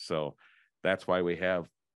seat. So that's why we have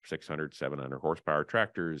 600, 700 horsepower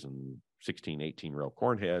tractors and 16, 18 row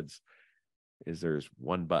corn heads, is there's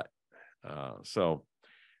one butt. So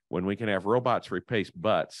when we can have robots replace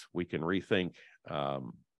butts, we can really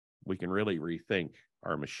rethink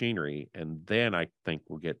our machinery. And then I think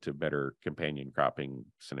we'll get to better companion cropping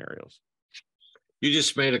scenarios. You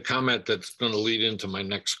just made a comment that's going to lead into my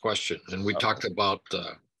next question. And we talked about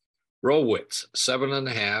row widths,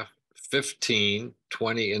 7.5, 15,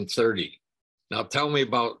 20, and 30. Now tell me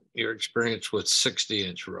about your experience with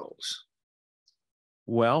 60-inch rows.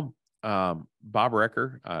 Well, Bob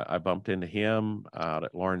Recker, I bumped into him out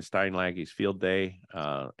at Lauren Steinlage's field day,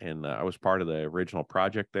 and I was part of the original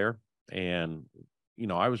project there. And,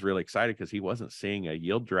 I was really excited because he wasn't seeing a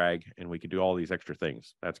yield drag and we could do all these extra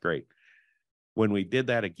things. That's great. When we did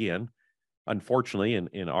that again, unfortunately,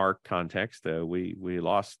 in our context, we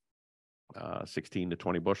lost 16 to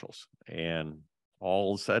 20 bushels. And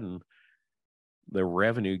all of a sudden, the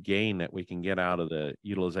revenue gain that we can get out of the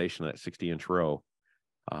utilization of that 60-inch row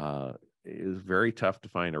is very tough to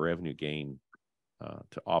find a revenue gain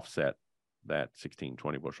to offset that 16,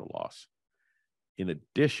 20 bushel loss. In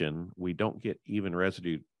addition, we don't get even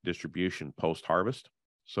residue distribution post-harvest.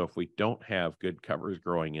 So if we don't have good covers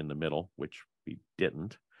growing in the middle, which we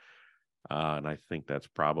didn't, and I think that's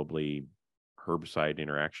probably herbicide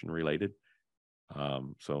interaction related,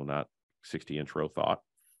 so not 60-inch row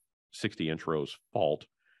 60-inch rows fault.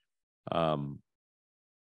 I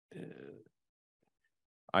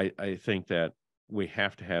think that we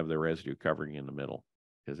have to have the residue covering in the middle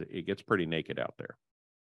because it gets pretty naked out there.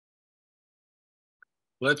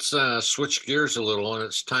 Let's switch gears a little, and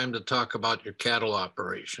it's time to talk about your cattle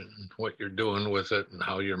operation, what you're doing with it and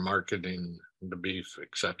how you're marketing the beef,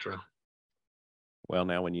 etc. Well,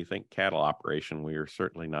 now when you think cattle operation, we are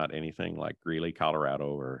certainly not anything like Greeley,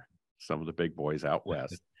 Colorado, or some of the big boys out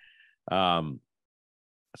west.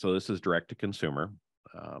 So this is direct to consumer.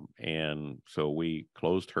 And so we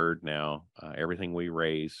closed herd now. Everything we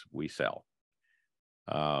raise, we sell.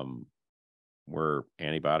 We're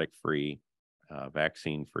antibiotic free,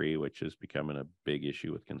 vaccine free, which is becoming a big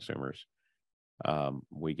issue with consumers.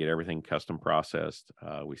 We get everything custom processed.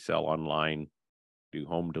 We sell online, do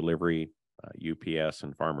home delivery, UPS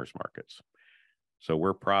and farmers markets. So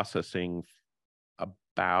we're processing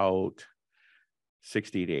about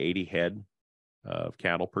 60 to 80 head of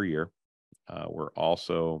cattle per year. We're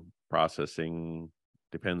also processing,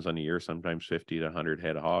 depends on the year, sometimes 50 to 100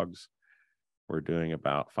 head of hogs. We're doing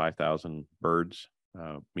about 5,000 birds,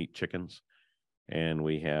 meat chickens, and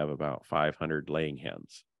we have about 500 laying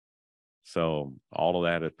hens. So all of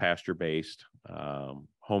that is pasture-based,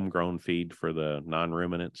 homegrown feed for the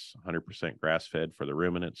non-ruminants, 100% grass-fed for the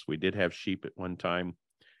ruminants. We did have sheep at one time.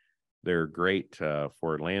 They're great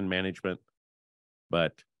for land management,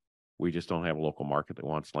 but we just don't have a local market that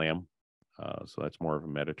wants lamb. So that's more of a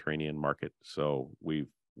Mediterranean market. So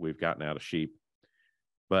we've gotten out of sheep.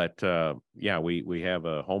 But yeah, we have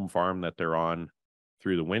a home farm that they're on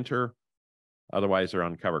through the winter. Otherwise, they're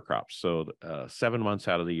on cover crops. So 7 months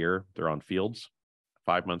out of the year, they're on fields.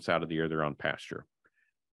 5 months out of the year, they're on pasture.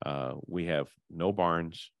 We have no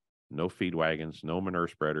barns, no feed wagons, no manure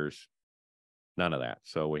spreaders, none of that.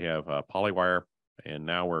 So we have polywire, and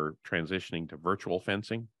now we're transitioning to virtual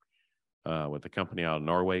fencing with a company out of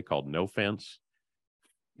Norway called No Fence.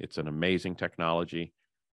 It's an amazing technology.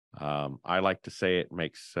 I like to say it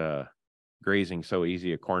makes grazing so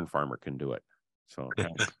easy a corn farmer can do it. So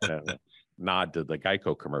nod to the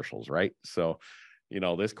Geico commercials, right? So,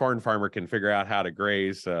 this corn farmer can figure out how to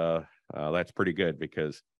graze. That's pretty good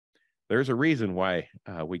because there's a reason why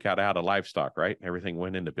we got out of livestock, right? Everything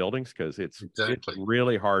went into buildings because it's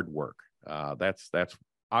really hard work. That's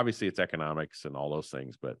obviously it's economics and all those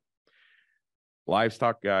things, but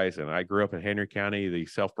livestock guys, and I grew up in Henry County, the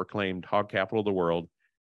self-proclaimed hog capital of the world.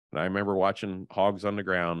 And I remember watching hogs on the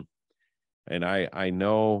ground. And I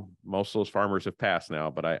know most of those farmers have passed now,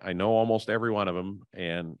 but I know almost every one of them.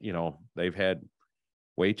 And, they've had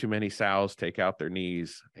way too many sows take out their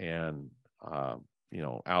knees and,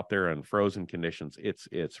 out there in frozen conditions.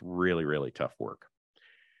 It's really, really tough work.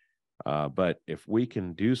 But if we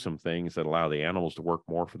can do some things that allow the animals to work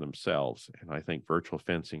more for themselves, and I think virtual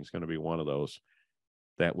fencing is going to be one of those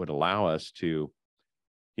that would allow us to,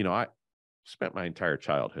 I spent my entire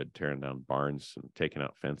childhood tearing down barns and taking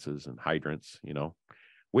out fences and hydrants.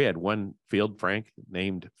 We had one field, Frank,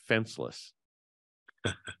 named Fenceless.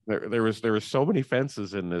 There was so many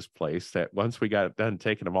fences in this place that once we got done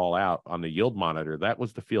taking them all out on the yield monitor, that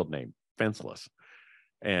was the field name, Fenceless.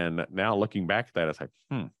 And now looking back at that, it's like,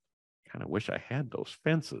 kind of wish I had those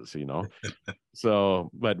fences, So,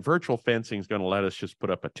 but virtual fencing is going to let us just put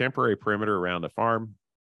up a temporary perimeter around the farm,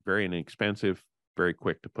 very inexpensive, very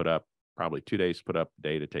quick to put up, probably 2 days to put up, a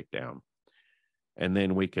day to take down. And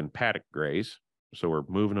then we can paddock graze. So we're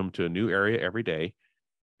moving them to a new area every day,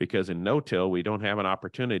 because in no-till, we don't have an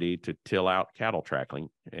opportunity to till out cattle tracking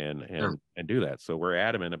and do that. So we're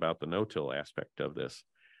adamant about the no-till aspect of this.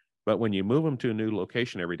 But when you move them to a new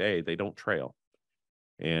location every day, they don't trail.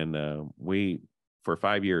 And we, for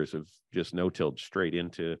 5 years, have just no-tilled straight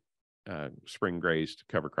into spring grazed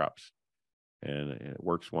cover crops. And it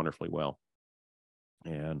works wonderfully well.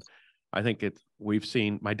 And I think we've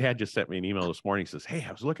seen, my dad just sent me an email this morning. He says, hey,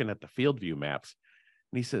 I was looking at the field view maps.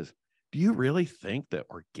 And he says, do you really think that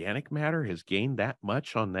organic matter has gained that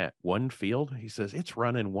much on that one field? He says, it's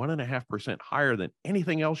running 1.5% higher than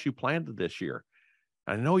anything else you planted this year.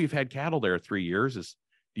 I know you've had cattle there 3 years.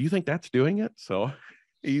 Do you think that's doing it? So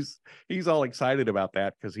he's all excited about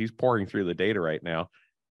that because he's pouring through the data right now.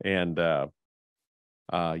 And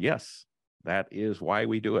yes, that is why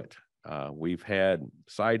we do it. We've had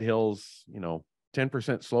side hills,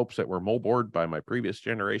 10% slopes that were moldboard by my previous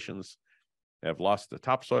generations have lost the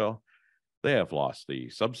topsoil. They have lost the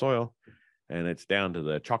subsoil, and it's down to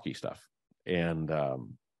the chalky stuff. And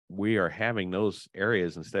we are having those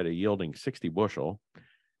areas, instead of yielding 60 bushel,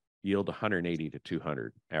 yield 180 to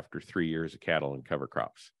 200 after 3 years of cattle and cover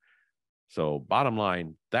crops. So bottom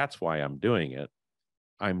line, that's why I'm doing it.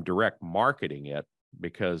 I'm direct marketing it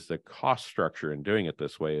because the cost structure in doing it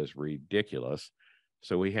this way is ridiculous.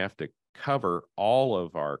 So we have to cover all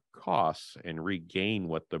of our costs and regain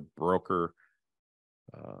what the broker,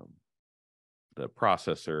 the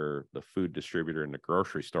processor, the food distributor, and the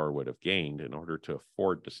grocery store would have gained in order to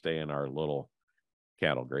afford to stay in our little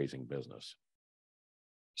cattle grazing business.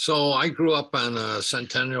 So I grew up on a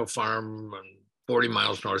Centennial farm 40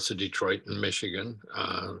 miles north of Detroit in Michigan,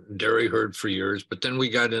 dairy herd for years, but then we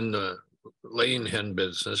got in the laying hen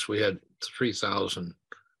business. We had 3,000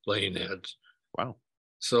 laying heads. Wow.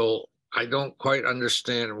 So I don't quite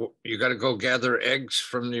understand. You got to go gather eggs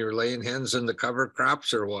from your laying hens in the cover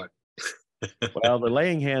crops or what? Well, the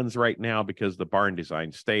laying hens right now, because the barn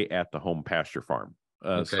design, stay at the home pasture farm.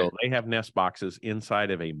 Okay. So they have nest boxes inside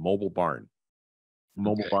of a mobile barn.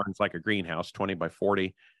 Mobile barn's like a greenhouse, 20 by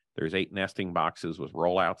 40. There's 8 nesting boxes with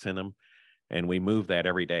rollouts in them. And we move that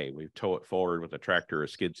every day. We tow it forward with a tractor or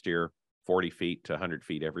skid steer 40 feet to 100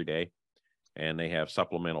 feet every day. And they have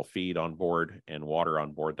supplemental feed on board and water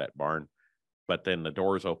on board that barn. But then the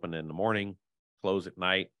doors open in the morning, close at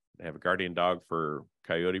night. They have a guardian dog for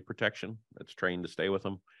coyote protection that's trained to stay with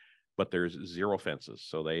them. But there's 0 fences.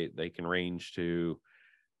 So they can range to,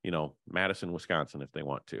 Madison, Wisconsin if they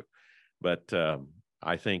want to. But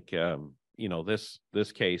I think,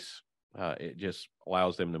 this case, it just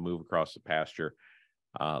allows them to move across the pasture.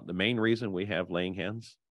 The main reason we have laying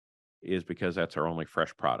hens is because that's our only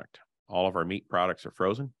fresh product. All of our meat products are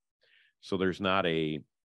frozen. So there's not a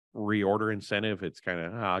reorder incentive. It's kind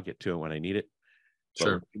of, I'll get to it when I need it.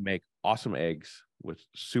 Sure. But we make awesome eggs with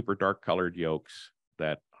super dark colored yolks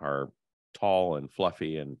that are tall and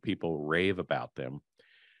fluffy, and people rave about them.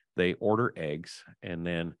 They order eggs, and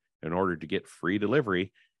then in order to get free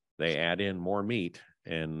delivery, they add in more meat,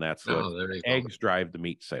 and that's what eggs drive the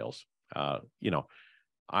meat sales.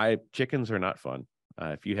 Chickens are not fun.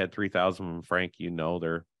 If you had 3,000 of them, Frank,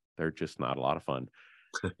 they're just not a lot of fun.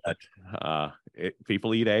 But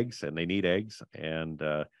people eat eggs, and they need eggs, and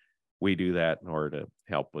we do that in order to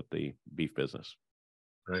help with the beef business.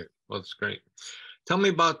 Right. Well, that's great. Tell me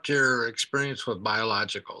about your experience with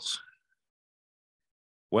biologicals.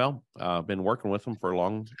 Well, I've been working with them for a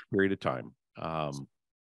long period of time.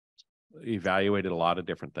 Evaluated a lot of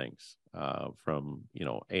different things, from,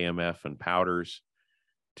 AMF and powders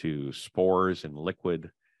to spores in liquid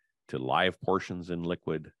to live portions in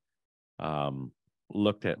liquid.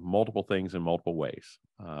 Looked at multiple things in multiple ways.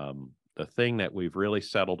 The thing that we've really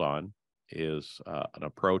settled on is an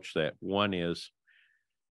approach that one is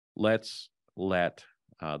let's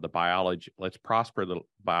prosper the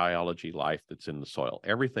biology life that's in the soil.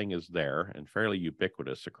 Everything is there and fairly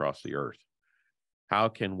ubiquitous across the earth. How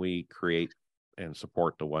can we create and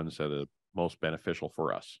support the ones that are most beneficial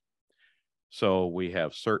for us? So we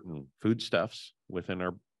have certain foodstuffs within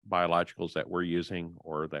our biologicals that we're using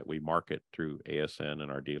or that we market through ASN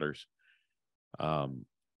and our dealers.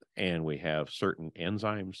 And we have certain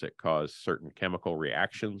enzymes that cause certain chemical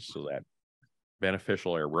reactions so that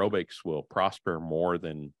beneficial aerobics will prosper more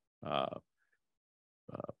than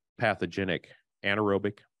pathogenic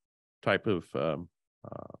anaerobic type of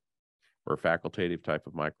or facultative type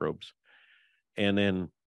of microbes. And then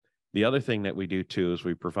the other thing that we do too is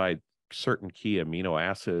we provide certain key amino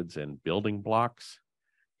acids and building blocks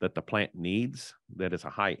that the plant needs that is a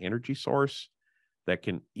high energy source that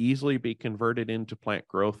can easily be converted into plant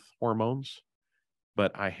growth hormones.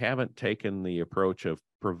 But I haven't taken the approach of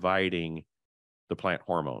providing the plant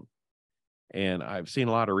hormone. And I've seen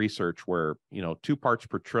a lot of research where, 2 parts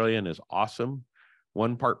per trillion is awesome.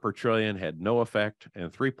 1 part per trillion had no effect,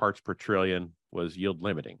 and 3 parts per trillion was yield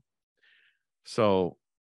limiting. So,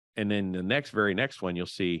 and then the very next one, you'll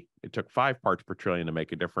see it took 5 parts per trillion to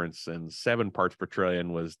make a difference, and 7 parts per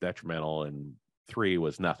trillion was detrimental, and 3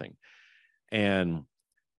 was nothing. And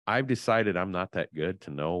I've decided I'm not that good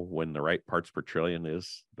to know when the right parts per trillion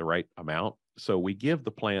is the right amount. So we give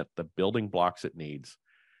the plant the building blocks it needs,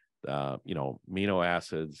 amino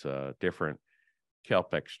acids, different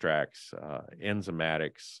kelp extracts,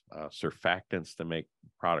 enzymatics, surfactants to make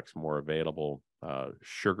products more available,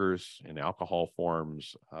 sugars in alcohol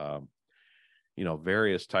forms,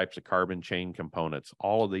 various types of carbon chain components,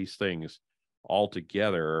 all of these things all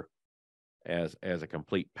together as a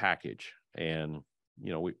complete package. And,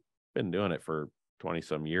 we've been doing it for 20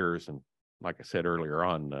 some years. And like I said earlier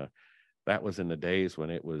on, that was in the days when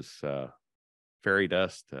it was fairy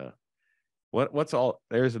dust. What's all,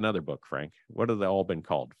 there's another book, Frank. What have they all been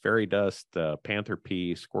called? Fairy dust, panther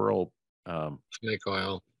pea, squirrel, snake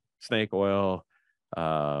oil.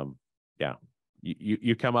 Yeah,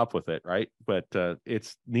 you come up with it, right? But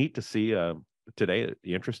it's neat to see today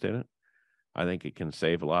the interest in it. I think it can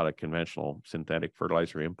save a lot of conventional synthetic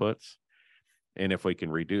fertilizer inputs. And if we can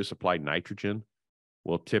reduce applied nitrogen,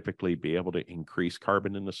 we'll typically be able to increase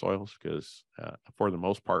carbon in the soils because for the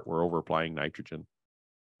most part, we're over applying nitrogen.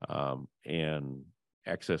 And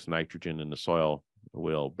excess nitrogen in the soil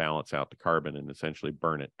will balance out the carbon and essentially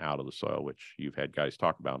burn it out of the soil, which you've had guys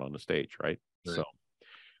talk about on the stage, right? So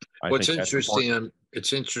what's interesting,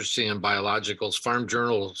 it's interesting in biologicals. Farm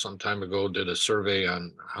Journal some time ago did a survey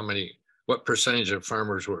on what percentage of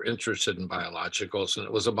farmers were interested in biologicals, and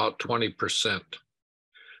it was about 20%.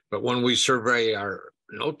 But when we survey our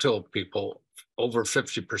no-till people, over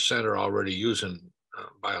 50% are already using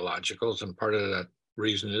biologicals, and part of that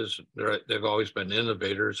reason is they've always been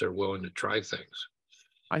innovators. They're willing to try things.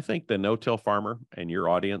 I think the no-till farmer and your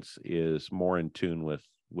audience is more in tune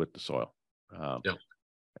with the soil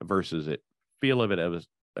versus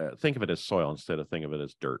think of it as soil instead of think of it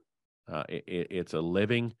as dirt. It's a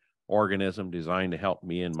living organism designed to help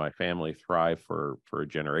me and my family thrive for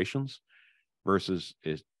generations versus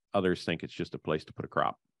others think it's just a place to put a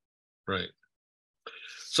crop. Right.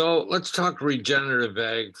 So let's talk regenerative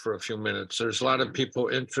ag for a few minutes. There's a lot of people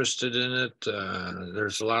interested in it.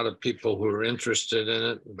 There's a lot of people who are interested in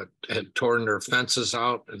it, but had torn their fences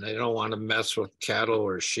out and they don't want to mess with cattle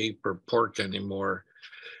or sheep or pork anymore.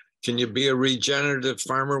 Can you be a regenerative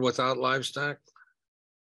farmer without livestock?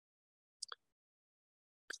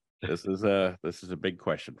 This is a big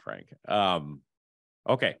question, Frank.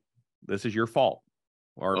 Okay, this is your fault,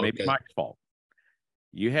 or maybe my fault.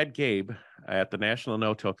 You had Gabe at the National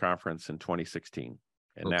No-Till Conference in 2016,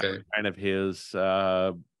 and that was kind of his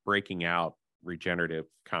breaking out regenerative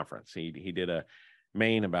conference. He did a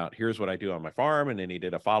main about here's what I do on my farm, and then he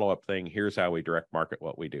did a follow-up thing. Here's how we direct market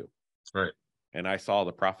what we do. Right. And I saw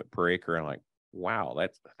the profit per acre, and I'm like, wow,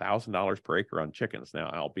 that's $1,000 per acre on chickens.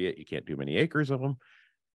 Now, albeit you can't do many acres of them,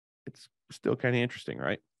 it's still kind of interesting,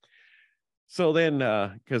 right? So then,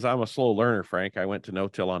 because I'm a slow learner, Frank, I went to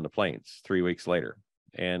No-Till on the Plains 3 weeks later,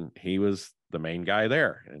 and he was the main guy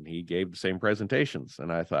there, and he gave the same presentations.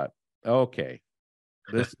 And I thought, okay,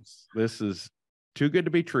 this is too good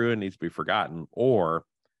to be true and needs to be forgotten, or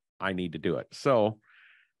I need to do it. So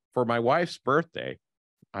for my wife's birthday,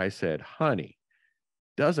 I said, honey,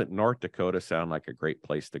 doesn't North Dakota sound like a great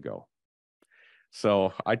place to go?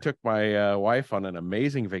 So I took my wife on an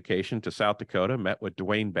amazing vacation to South Dakota, met with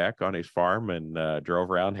Dwayne Beck on his farm and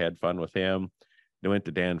drove around, had fun with him. They went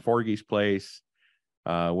to Dan Forgey's place,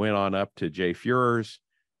 went on up to Jay Fuhrer's,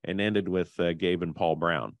 and ended with Gabe and Paul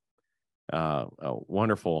Brown. A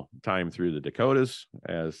wonderful time through the Dakotas,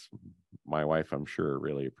 as my wife, I'm sure,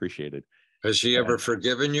 really appreciated. Has she ever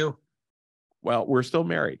forgiven you? Well, we're still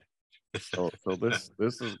married. So this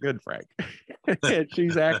is good, Frank. And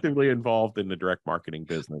she's actively involved in the direct marketing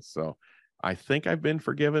business. So I think I've been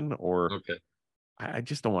forgiven, or Okay. I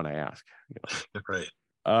just don't want to ask.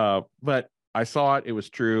 Right. But I saw it. It was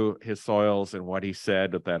true. His soils and what he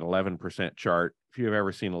said with that 11% chart. If you've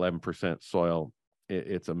ever seen 11% soil,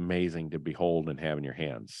 it's amazing to behold and have in your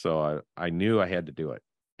hands. So I knew I had to do it.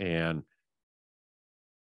 And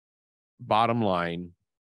bottom line,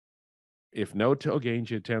 if no-till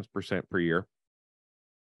gains you 10% per year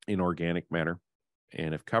in organic matter,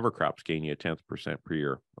 and if cover crops gain you 10% per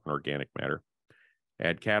year in organic matter,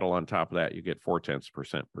 add cattle on top of that, you get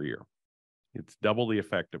 0.4% per year. It's double the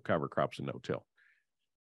effect of cover crops and no-till.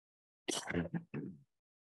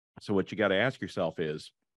 So what you got to ask yourself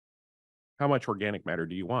is, how much organic matter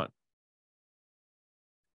do you want?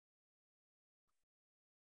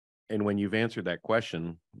 And when you've answered that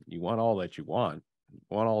question, you want all that you want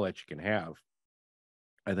all that you can have,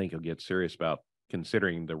 I think you'll get serious about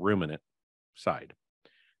considering the ruminant side.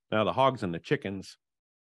 Now, the hogs and the chickens,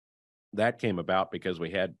 that came about because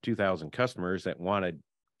we had 2,000 customers that wanted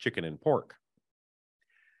chicken and pork.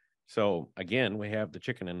 So again, we have the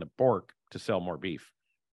chicken and the pork to sell more beef.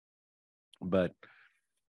 But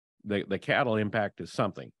the cattle impact is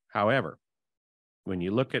something. However, when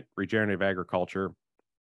you look at regenerative agriculture,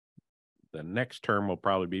 the next term will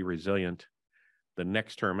probably be resilient. The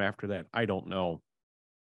next term after that, I don't know.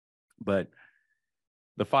 But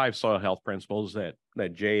the 5 soil health principles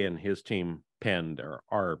that Jay and his team penned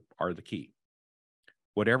are the key.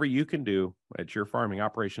 Whatever you can do at your farming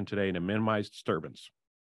operation today to minimize disturbance.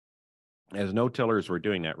 As no-tillers, we're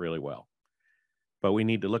doing that really well. But we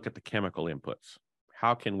need to look at the chemical inputs.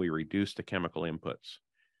 How can we reduce the chemical inputs?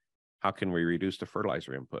 How can we reduce the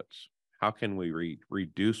fertilizer inputs? How can we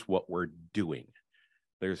reduce what we're doing?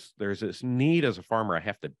 There's this need as a farmer, I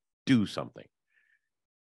have to do something.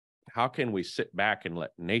 How can we sit back and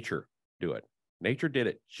let nature do it? Nature did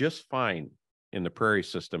it just fine in the prairie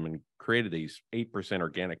system and created these 8%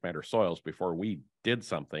 organic matter soils before we did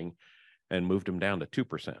something and moved them down to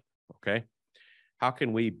 2%. Okay. How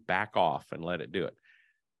can we back off and let it do it?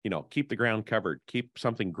 Keep the ground covered, keep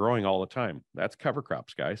something growing all the time. That's cover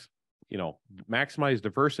crops, guys. Maximize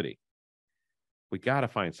diversity. We got to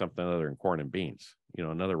find something other than corn and beans,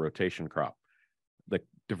 another rotation crop. The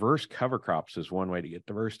diverse cover crops is one way to get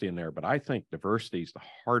diversity in there, but I think diversity is the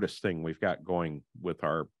hardest thing we've got going with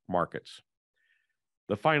our markets.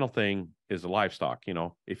 The final thing is the livestock.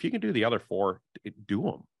 If you can do the other 4, do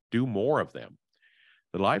them, do more of them.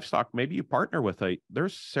 The livestock, maybe you partner with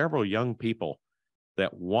there's several young people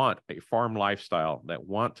that want a farm lifestyle, that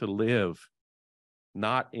want to live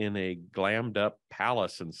not in a glammed up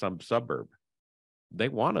palace in some suburb. They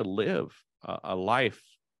want to live a life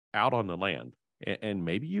out on the land. And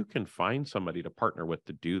maybe you can find somebody to partner with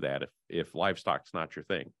to do that if livestock's not your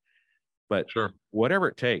thing. But sure, whatever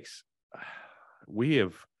it takes, we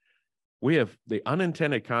have the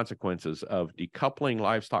unintended consequences of decoupling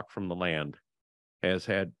livestock from the land has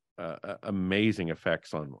had amazing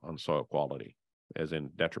effects on soil quality, as in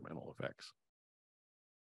detrimental effects.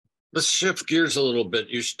 Let's shift gears a little bit.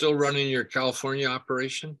 You're still running your California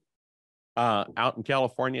operation? Out in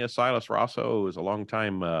California, Silas Rosso is a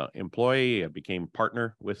longtime employee, became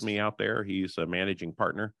partner with me out there. He's a managing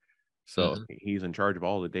partner. So he's in charge of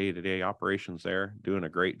all the day-to-day operations there, doing a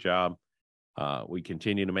great job. We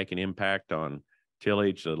continue to make an impact on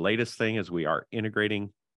tillage. The latest thing is we are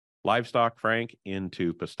integrating livestock, Frank,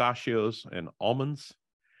 into pistachios and almonds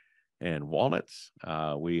and walnuts.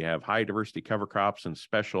 We have high diversity cover crops and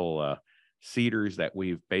special cedars that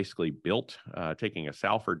we've basically built, taking a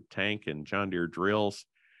Salford tank and John Deere drills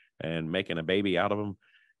and making a baby out of them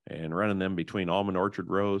and running them between almond orchard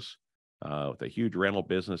rows with a huge rental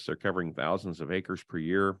business. They're covering thousands of acres per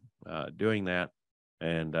year doing that.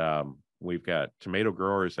 And we've got tomato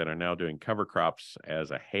growers that are now doing cover crops as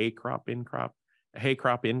a hay crop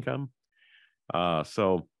income.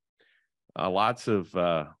 So lots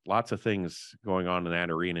of things going on in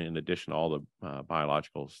that arena, in addition to all the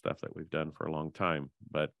biological stuff that we've done for a long time.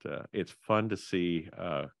 But it's fun to see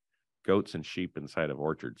goats and sheep inside of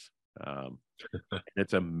orchards.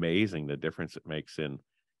 It's amazing the difference it makes in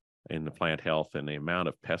the plant health and the amount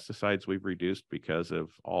of pesticides we've reduced because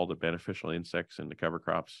of all the beneficial insects in the cover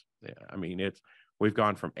crops. I mean, we've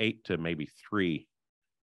gone from 8 to maybe 3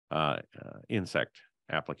 insect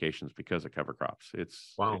applications because of cover crops.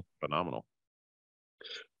 It's phenomenal.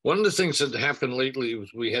 One of the things that happened lately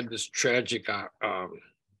was we had this tragic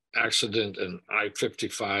accident in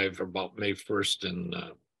I-55 about May 1st in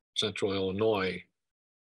central Illinois.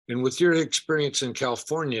 And with your experience in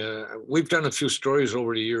California, we've done a few stories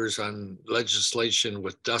over the years on legislation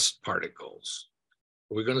with dust particles.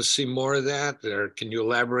 Are we going to see more of that? Or can you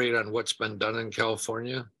elaborate on what's been done in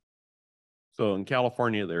California? So in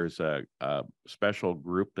California, there's a special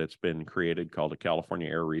group that's been created called the California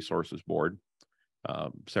Air Resources Board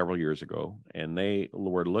several years ago, and they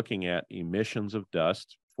were looking at emissions of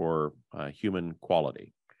dust for human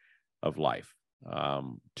quality of life.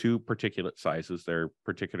 Two particulate sizes they're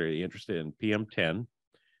particularly interested in: PM10,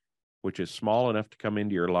 which is small enough to come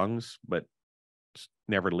into your lungs but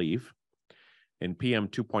never leave, and PM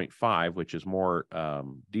 2.5, which is more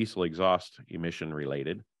diesel exhaust emission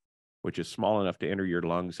related, which is small enough to enter your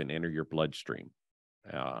lungs and enter your bloodstream.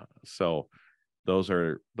 So those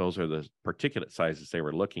are the particulate sizes they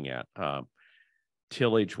were looking at.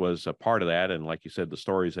 Tillage was a part of that, and like you said, the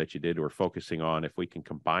stories that you did were focusing on if we can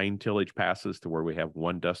combine tillage passes to where we have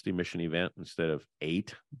one dust emission event instead of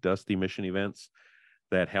 8 dust emission events,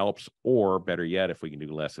 that helps. Or better yet, if we can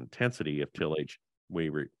do less intensity of tillage, we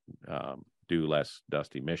do less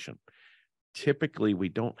dust emission. Typically, we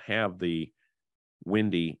don't have the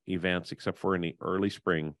windy events except for in the early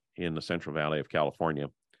spring in the Central Valley of California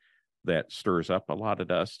that stirs up a lot of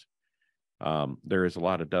dust. There is a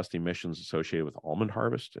lot of dust emissions associated with almond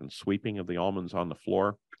harvest and sweeping of the almonds on the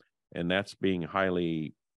floor, and that's being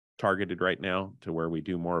highly targeted right now to where we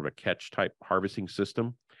do more of a catch type harvesting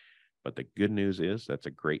system. But the good news is that's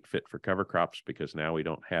a great fit for cover crops, because now we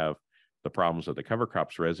don't have the problems of the cover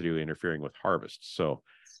crops residue interfering with harvest. So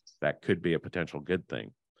that could be a potential good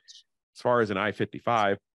thing. As far as an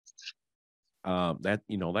I-55,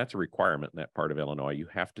 that's a requirement in that part of Illinois. You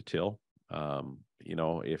have to till.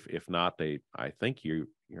 If not, I think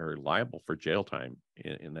you're liable for jail time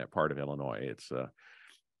in that part of Illinois. It's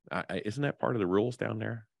isn't that part of the rules down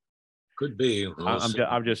there? Could be.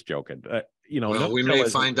 I'm just joking. Well, we may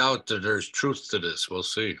find out that there's truth to this. We'll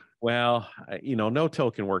see. Well,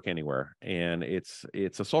 no-till can work anywhere, and it's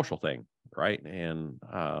a social thing, right? And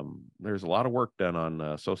there's a lot of work done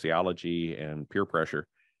on sociology and peer pressure.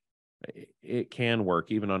 It can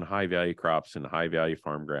work even on high-value crops and high-value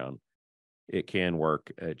farm ground. It can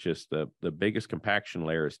work. Just the biggest compaction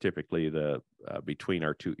layer is typically the between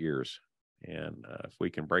our two ears, and if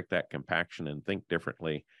we can break that compaction and think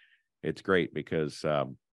differently, it's great, because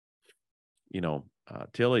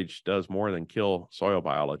tillage does more than kill soil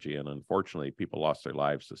biology, and unfortunately, people lost their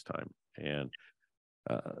lives this time. And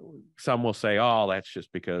some will say, "Oh, that's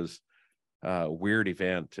just because weird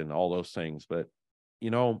event and all those things," but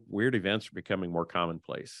weird events are becoming more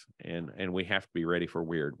commonplace, and we have to be ready for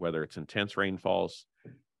weird, whether it's intense rainfalls,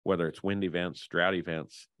 whether it's wind events, drought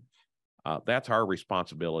events. That's our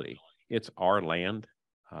responsibility. It's our land.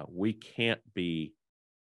 We can't be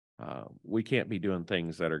doing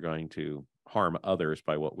things that are going to harm others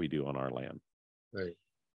by what we do on our land. Right.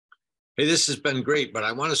 Hey, this has been great, but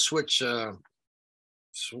I want to switch us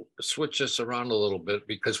around a little bit,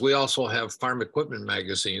 because we also have Farm Equipment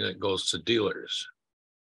Magazine that goes to dealers.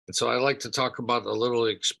 And so I'd like to talk about a little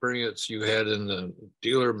experience you had in the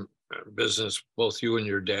dealer business, both you and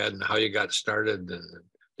your dad, and how you got started, and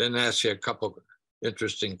then ask you a couple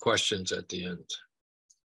interesting questions at the end.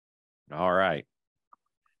 All right.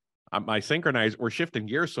 We're shifting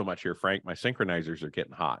gears so much here, Frank. My synchronizers are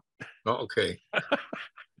getting hot. Oh, okay.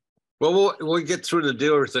 Well, we'll get through the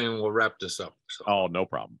dealer thing and we'll wrap this up. So. Oh, no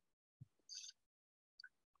problem.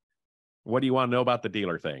 What do you want to know about the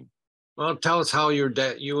dealer thing? Well, tell us how you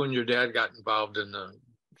and your dad got involved in the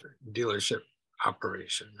dealership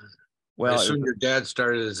operation. Well, I assume your dad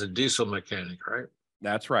started as a diesel mechanic, right?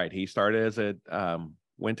 That's right. He started as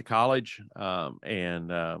went to college,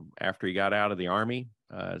 and after he got out of the Army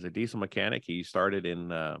as a diesel mechanic, he started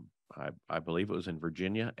in, I believe it was in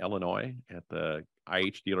Virginia, Illinois, at the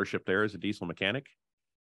IH dealership there as a diesel mechanic.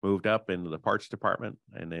 Moved up into the parts department,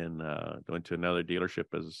 and then went to another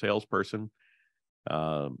dealership as a salesperson.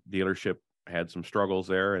 Dealership had some struggles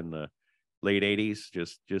there in the late 80s,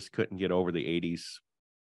 just couldn't get over the 80s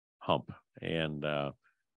hump. And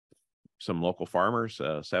some local farmers,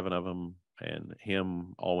 7 of them, and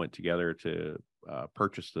him all went together to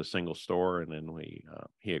purchase the single store. And then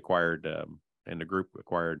he acquired, and the group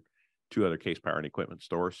acquired 2 other Case Power and Equipment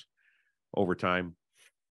stores over time.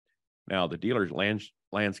 Now the dealer's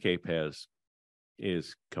landscape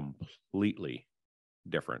is completely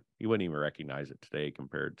different. You wouldn't even recognize it today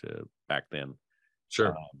compared to back then.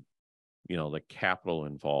 Sure. The capital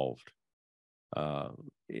involved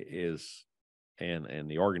is, and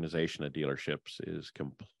the organization of dealerships is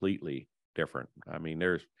completely different. I mean,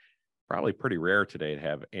 there's probably pretty rare today to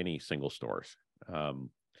have any single stores.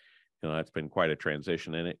 That's been quite a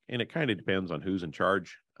transition, and it kind of depends on who's in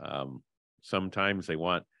charge. Sometimes they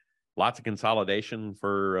want lots of consolidation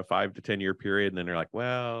for a 5 to 10 year period, and then they're like,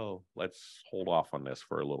 well, let's hold off on this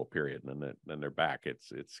for a little period, and then they're back.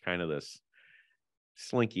 It's kind of this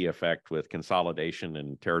slinky effect with consolidation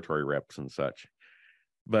and territory reps and such.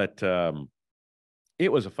 But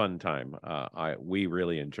it was a fun time. We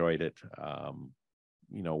really enjoyed it.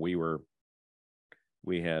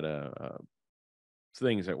 We had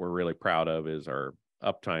things that we're really proud of is our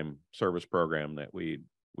uptime service program that we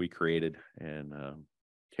created and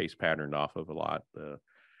case patterned off of a lot.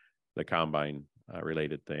 The combine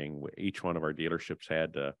related thing. Each one of our dealerships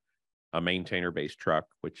had a maintainer based truck,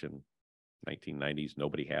 which in 1990s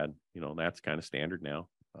nobody had. That's kind of standard now.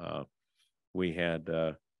 We had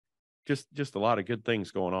just a lot of good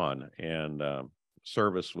things going on, and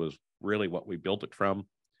service was really what we built it from.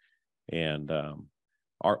 And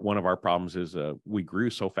one of our problems is we grew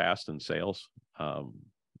so fast in sales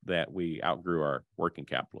that we outgrew our working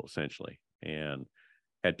capital essentially, and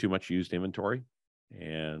had too much used inventory,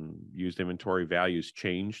 and used inventory values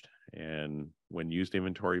changed. And when used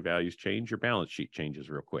inventory values change, your balance sheet changes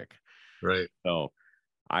real quick. Right. So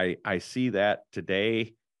I see that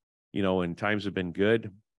today, when times have been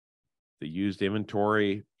good, the used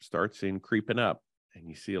inventory starts creeping up, and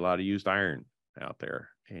you see a lot of used iron out there.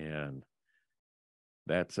 And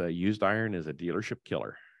that's used iron is a dealership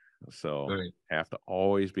killer. So Right. have to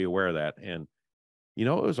always be aware of that. And, it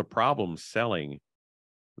was a problem selling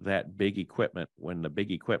that big equipment when the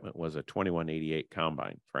big equipment was a 2188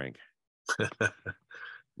 combine, Frank.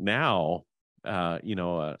 Now, a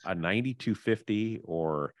 9250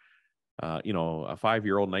 or, a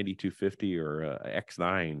 5-year-old 9250 or a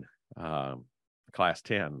X9 class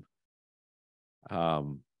 10.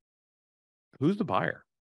 Who's the buyer?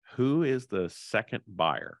 Who is the second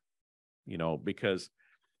buyer? Because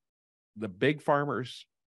the big farmers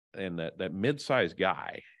and that mid-sized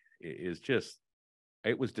guy is just,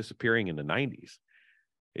 it was disappearing in the 90s.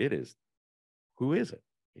 Who is it?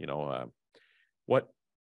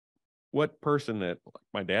 What person that, like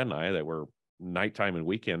my dad and I, that were nighttime and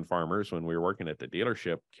weekend farmers when we were working at the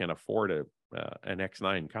dealership, can afford an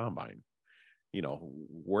X9 combine?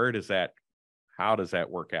 How does that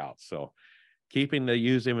work out? So keeping the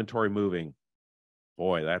used inventory moving,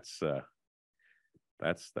 boy, that's the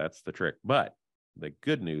trick. But the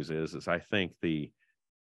good news is I think the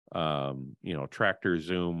Tractor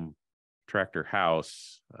Zoom, Tractor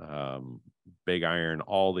House, Big Iron,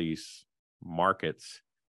 all these markets,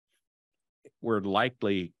 we're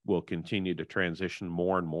likely will continue to transition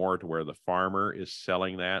more and more to where the farmer is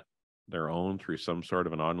selling their own through some sort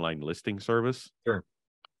of an online listing service. Sure.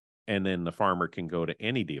 And then the farmer can go to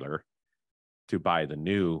any dealer to buy the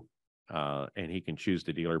new, and he can choose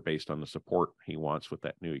the dealer based on the support he wants with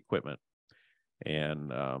that new equipment.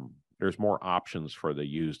 And there's more options for the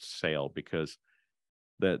used sale because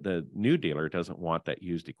the new dealer doesn't want that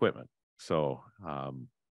used equipment. So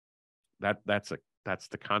that's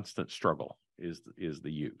the constant struggle is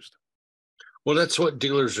the used. Well, that's what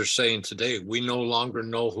dealers are saying today. We no longer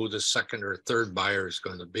know who the second or third buyer is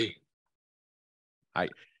going to be.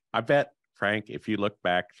 I bet, Frank, if you look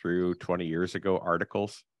back through 20 years ago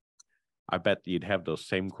articles, I bet you'd have those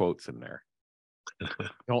same quotes in there.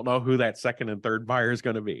 Don't know who that second and third buyer is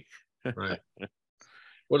going to be. Right.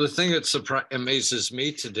 Well, the thing that amazes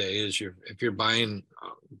me today is if you're buying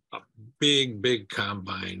a big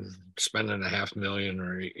combine, spending $500,000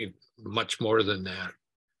 or much more than that,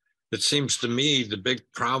 it seems to me the big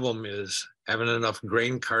problem is having enough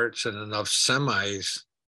grain carts and enough semis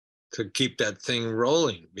to keep that thing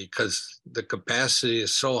rolling, because the capacity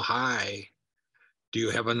is so high. Do you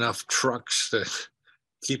have enough trucks to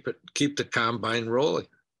keep the combine rolling?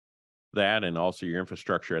 That, and also your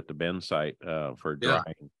infrastructure at the bin site for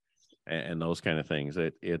drying and those kind of things.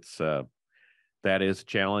 It's that is a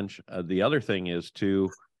challenge. The other thing is too,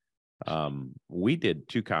 we did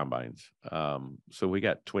 2 combines, so we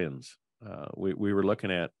got twins. We were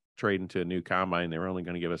looking at trading to a new combine. They were only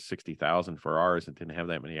going to give us 60,000 for ours and didn't have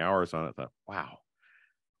that many hours on it. I thought, wow,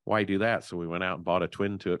 why do that? So we went out and bought a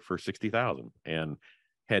twin to it for 60,000 and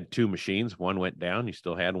had 2 machines. One went down. You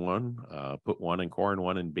still had one, put one in corn,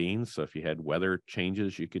 one in beans. So if you had weather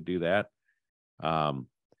changes, you could do that. So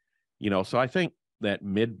I think that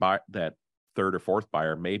that third or fourth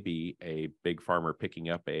buyer may be a big farmer picking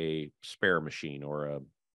up a spare machine or a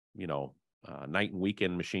night and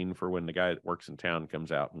weekend machine for when the guy that works in town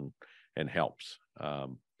comes out and helps.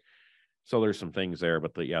 So there's some things there,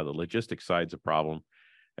 but the logistics side's a problem.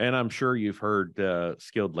 And I'm sure you've heard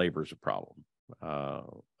skilled labor is a problem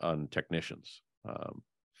on technicians.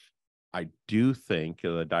 I do think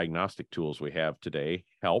the diagnostic tools we have today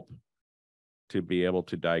help to be able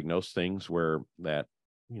to diagnose things where that,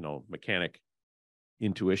 mechanic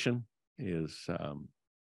intuition is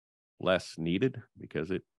less needed because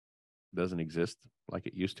it doesn't exist like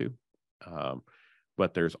it used to.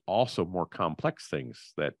 but there's also more complex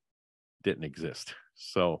things that didn't exist.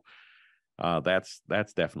 So that's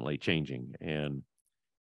definitely changing. And,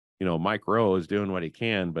 Mike Rowe is doing what he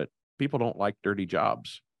can, but people don't like dirty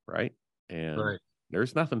jobs, right? And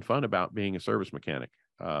there's nothing fun about being a service mechanic.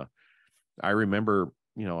 I remember,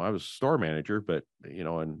 I was store manager, but,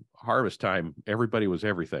 in harvest time, everybody was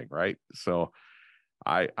everything, right? So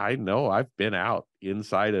I know I've been out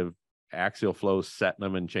inside of axial flows, setting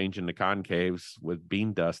them and changing the concaves with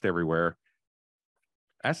bean dust everywhere.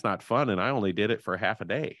 That's not fun. And I only did it for half a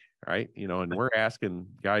day, right? And we're asking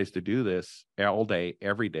guys to do this all day,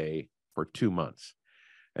 every day for 2 months.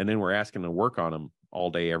 And then we're asking to work on them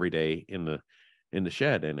all day, every day in the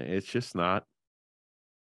shed. And it's not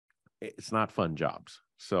fun jobs.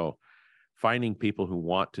 So finding people who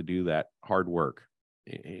want to do that hard work,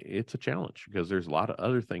 it's a challenge because there's a lot of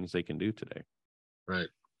other things they can do today. Right.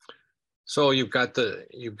 So you've got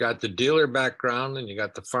the dealer background and you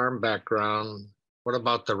got the farm background. What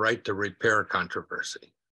about the right to repair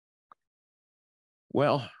controversy?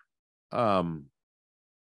 Well, I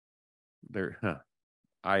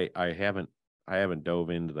haven't dove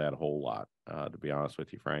into that a whole lot, to be honest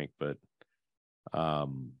with you, Frank, but I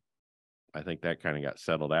think that kind of got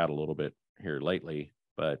settled out a little bit here lately.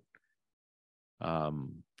 But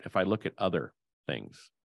if I look at other things,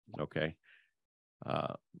 okay,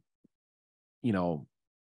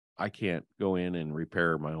 I can't go in and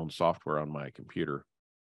repair my own software on my computer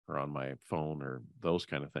or on my phone or those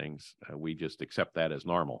kind of things. We just accept that as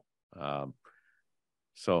normal.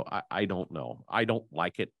 So I don't know. I don't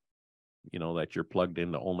like it, that you're plugged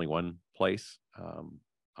into only one place.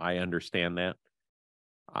 I understand that.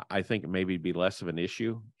 I think maybe it'd be less of an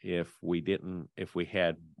issue if we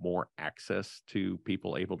had more access to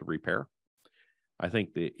people able to repair. I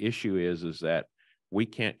think the issue is that we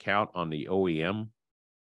can't count on the OEM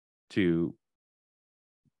to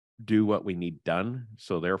do what we need done.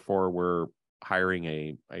 So therefore we're hiring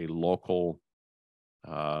a local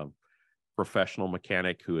professional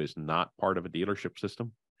mechanic who is not part of a dealership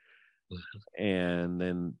system. Mm-hmm. And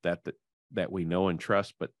then that we know and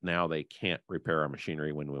trust, but now they can't repair our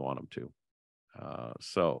machinery when we want them to.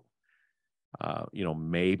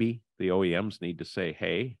 Maybe the OEMs need to say,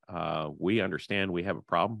 hey, we understand we have a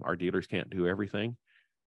problem. Our dealers can't do everything.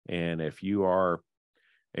 And if you are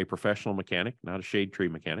a professional mechanic, not a shade tree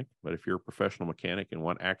mechanic, but if you're a professional mechanic and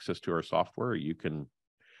want access to our software, you can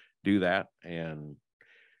do that. And,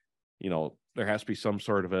 there has to be some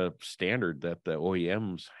sort of a standard that the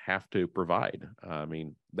OEMs have to provide. I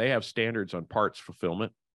mean, they have standards on parts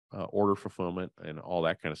fulfillment, order fulfillment, and all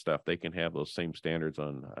that kind of stuff. They can have those same standards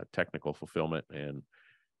on technical fulfillment and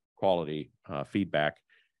quality feedback.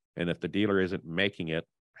 And if the dealer isn't making it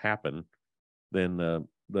happen, then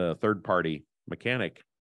the third-party mechanic,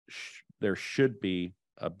 there should be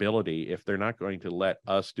ability, if they're not going to let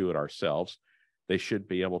us do it ourselves, they should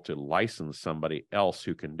be able to license somebody else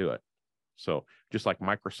who can do it. So just like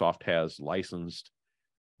Microsoft has licensed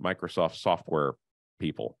Microsoft software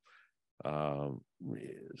people, QuickBooks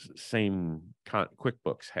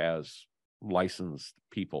has licensed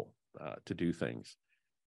people to do things.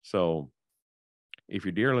 So if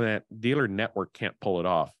your dealer network can't pull it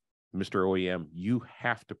off, Mr. OEM, you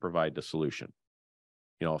have to provide the solution.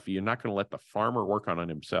 If you're not going to let the farmer work on it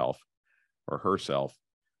himself or herself,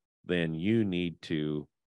 then you need to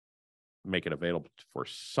make it available for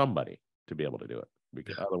somebody to be able to do it.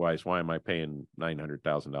 Because otherwise, why am I paying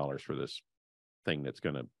 $900,000 for this thing that's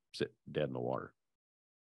going to sit dead in the water?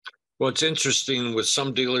 Well, it's interesting. With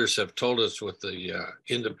some dealers have told us with the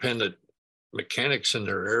independent mechanics in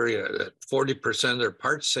their area that 40% of their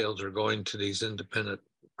parts sales are going to these independent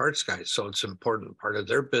parts guys. So it's an important part of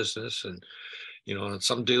their business. And, and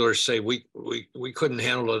some dealers say we couldn't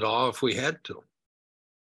handle it all if we had to.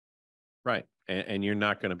 Right. And you're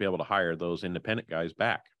not going to be able to hire those independent guys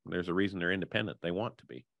back. There's a reason they're independent. They want to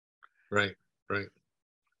be. Right.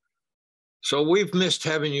 So we've missed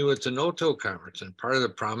having you at the NOTO conference. And part of the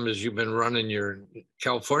problem is you've been running your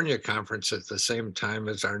California conference at the same time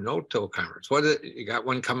as our NOTO conference. You got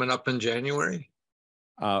one coming up in January?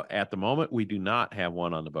 At the moment, we do not have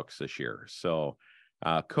one on the books this year. So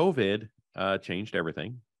COVID changed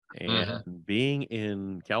everything. And being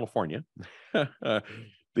in California,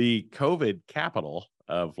 the COVID capital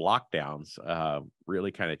of lockdowns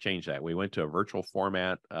really kind of changed that. We went to a virtual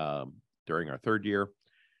format during our third year.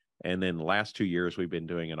 And then the last 2 years, we've been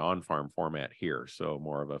doing an on-farm format here. So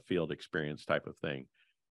more of a field experience type of thing.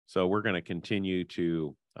 So we're going to continue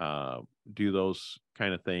to do those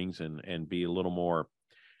kind of things and be a little more.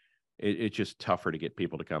 It's just tougher to get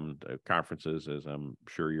people to come to conferences, as I'm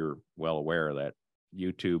sure you're well aware that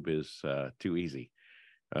YouTube is too easy.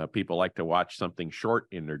 People like to watch something short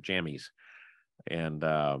in their jammies, and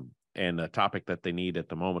a topic that they need at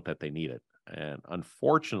the moment that they need it. And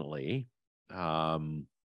unfortunately,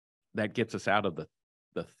 that gets us out of the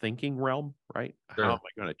thinking realm, right? Sure. How am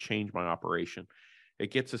I going to change my operation?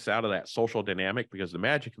 It gets us out of that social dynamic, because the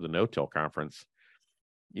magic of the no-till conference,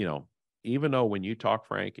 even though when you talk,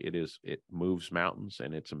 Frank, it moves mountains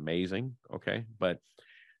and it's amazing. Okay. But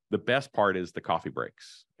the best part is the coffee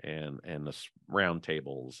breaks and the round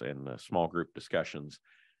tables and the small group discussions,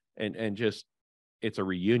 and just, it's a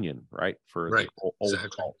reunion, right? For Right. the old Exactly.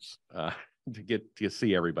 cults, to get to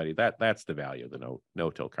see everybody. That's the value of the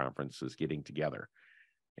no-till conference, is getting together.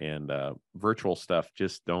 And virtual stuff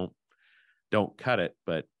just don't cut it,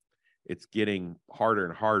 but it's getting harder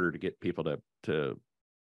and harder to get people to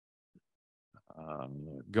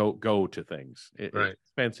go to things. Right. It's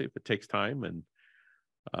expensive. It takes time, and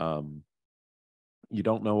you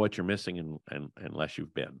don't know what you're missing unless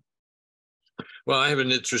you've been. Well, I have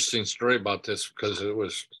an interesting story about this, because it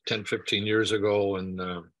was 10, 15 years ago, and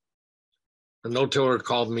a no-tiller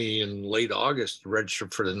called me in late August to register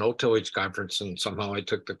for the no-tillage conference, and somehow I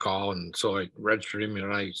took the call, and so I registered him,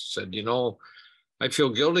 and I said, I feel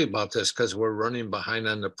guilty about this because we're running behind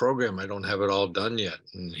on the program. I don't have it all done yet.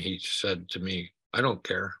 And he said to me, I don't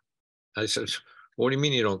care. I said, what do you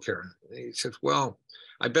mean you don't care? He says, well,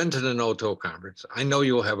 I've been to the no-till conference. I know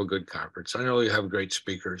you'll have a good conference. I know you have great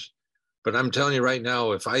speakers. But I'm telling you right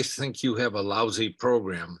now, if I think you have a lousy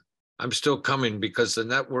program, I'm still coming, because the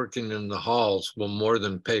networking in the halls will more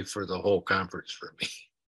than pay for the whole conference for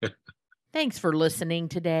me. Thanks for listening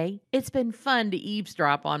today. It's been fun to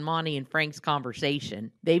eavesdrop on Monty and Frank's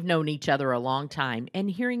conversation. They've known each other a long time, and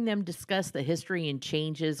hearing them discuss the history and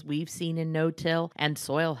changes we've seen in no-till and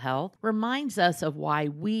soil health reminds us of why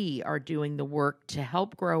we are doing the work to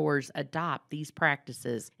help growers adopt these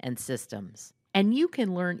practices and systems. And you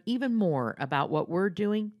can learn even more about what we're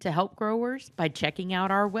doing to help growers by checking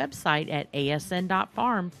out our website at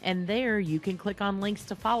asn.farm, and there you can click on links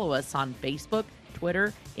to follow us on Facebook,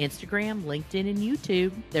 Twitter, Instagram, LinkedIn, and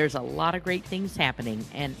YouTube. There's a lot of great things happening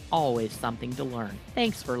and always something to learn.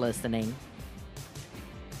 Thanks for listening.